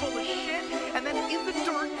was full of shit. And then in the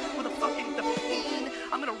dirt with the pain,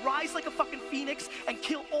 I'm gonna rise like a fucking phoenix and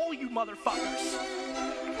kill all you motherfuckers.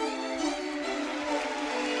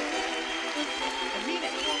 I mean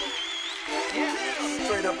it. Yeah.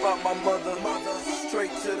 Straight up out my mother,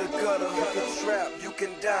 straight to the gutter. You can trap, you can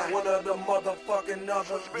die, one of the motherfucking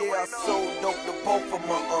other. Yeah, I sold dope to both of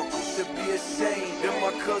my uncles. Should be ashamed. Then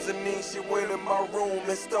my cousin she went in my room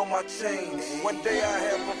and stole my chains. One day I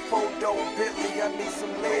have a photo Bentley, I need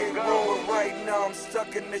some leg room. But right now I'm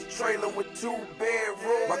stuck in this trailer with 2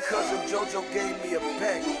 bedrooms. My cousin JoJo gave me a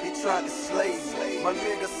pack, he tried to slay me. My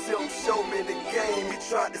nigga Silk showed me the game, he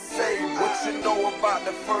tried to save me. What you know about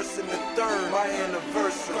the first and the third? My anniversary.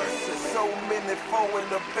 So many foreign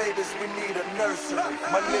the babies, we need a nursery.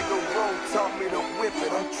 My nigga Ro taught me to whip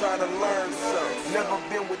it, I'm trying to learn some. Never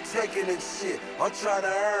been with taking and shit, I'm trying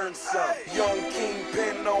to earn some. Young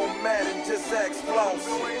Kingpin on Madden, just ask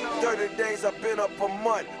Flossy. 30 days I've been up a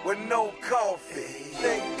month with no coffee.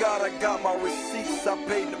 Thank God I got my receipts, I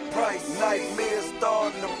paid the price. Nightmares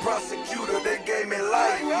starting the prosecutor, they gave me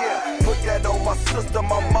life. Yeah, put that on my sister,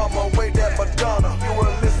 my mama, way that Madonna. You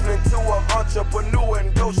were listening to an entrepreneur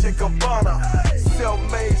in Dolce Gabbana.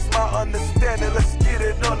 Self-made's my understanding, let's get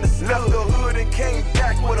it understood. Left the hood and came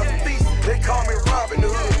back with a feast, they call me Robin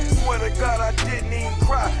Hood. Swear to God I didn't even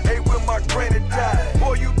cry, ate when my granny died.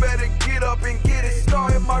 Boy, you better get up and get it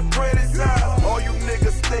started, my granny's out. All you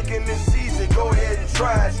niggas thinking it's easy, go ahead and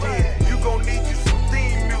try it then. You gon' need you some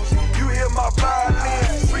theme music, you hear my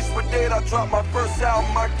violin. Streets were dead, I dropped my first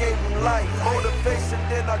album, I gave them life. Motivation,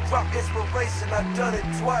 then I dropped inspiration, I done it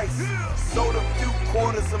twice. Sold a few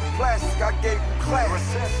quarters in plastic, I gave them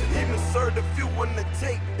class. Even served a few in the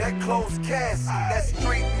tape, that closed casket. That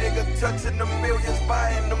street nigga touching the millions,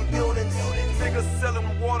 buying them buildings. Niggas selling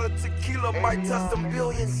water, tequila, might touch them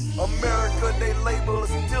billions. America, they label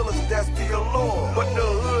us dealers, that's the allure. But the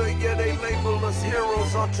hood, yeah, they label us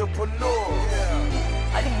heroes, entrepreneurs.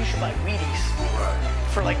 I think you should buy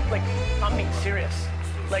Wheaties. For like, I'm being serious.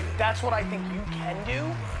 Like, that's what I think you can do.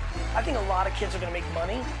 I think a lot of kids are gonna make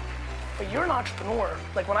money, but you're an entrepreneur.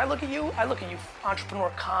 Like, when I look at you,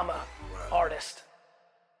 entrepreneur, comma, artist.